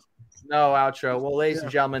outro. No outro. Well, ladies and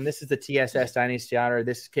gentlemen, this is the TSS Dynasty Honor.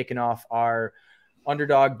 This is kicking off our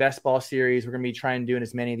Underdog Best Ball series. We're going to be trying to do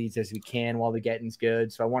as many of these as we can while the getting's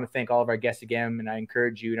good. So I want to thank all of our guests again, and I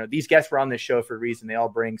encourage you. These guests were on this show for a reason. They all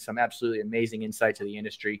bring some absolutely amazing insight to the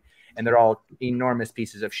industry, and they're all enormous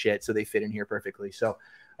pieces of shit, so they fit in here perfectly. So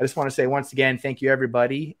I just want to say once again, thank you,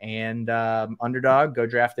 everybody. And Underdog, go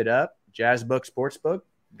draft it up. Jazz Book Sportsbook,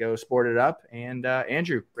 go sport it up. And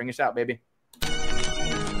Andrew, bring us out, baby.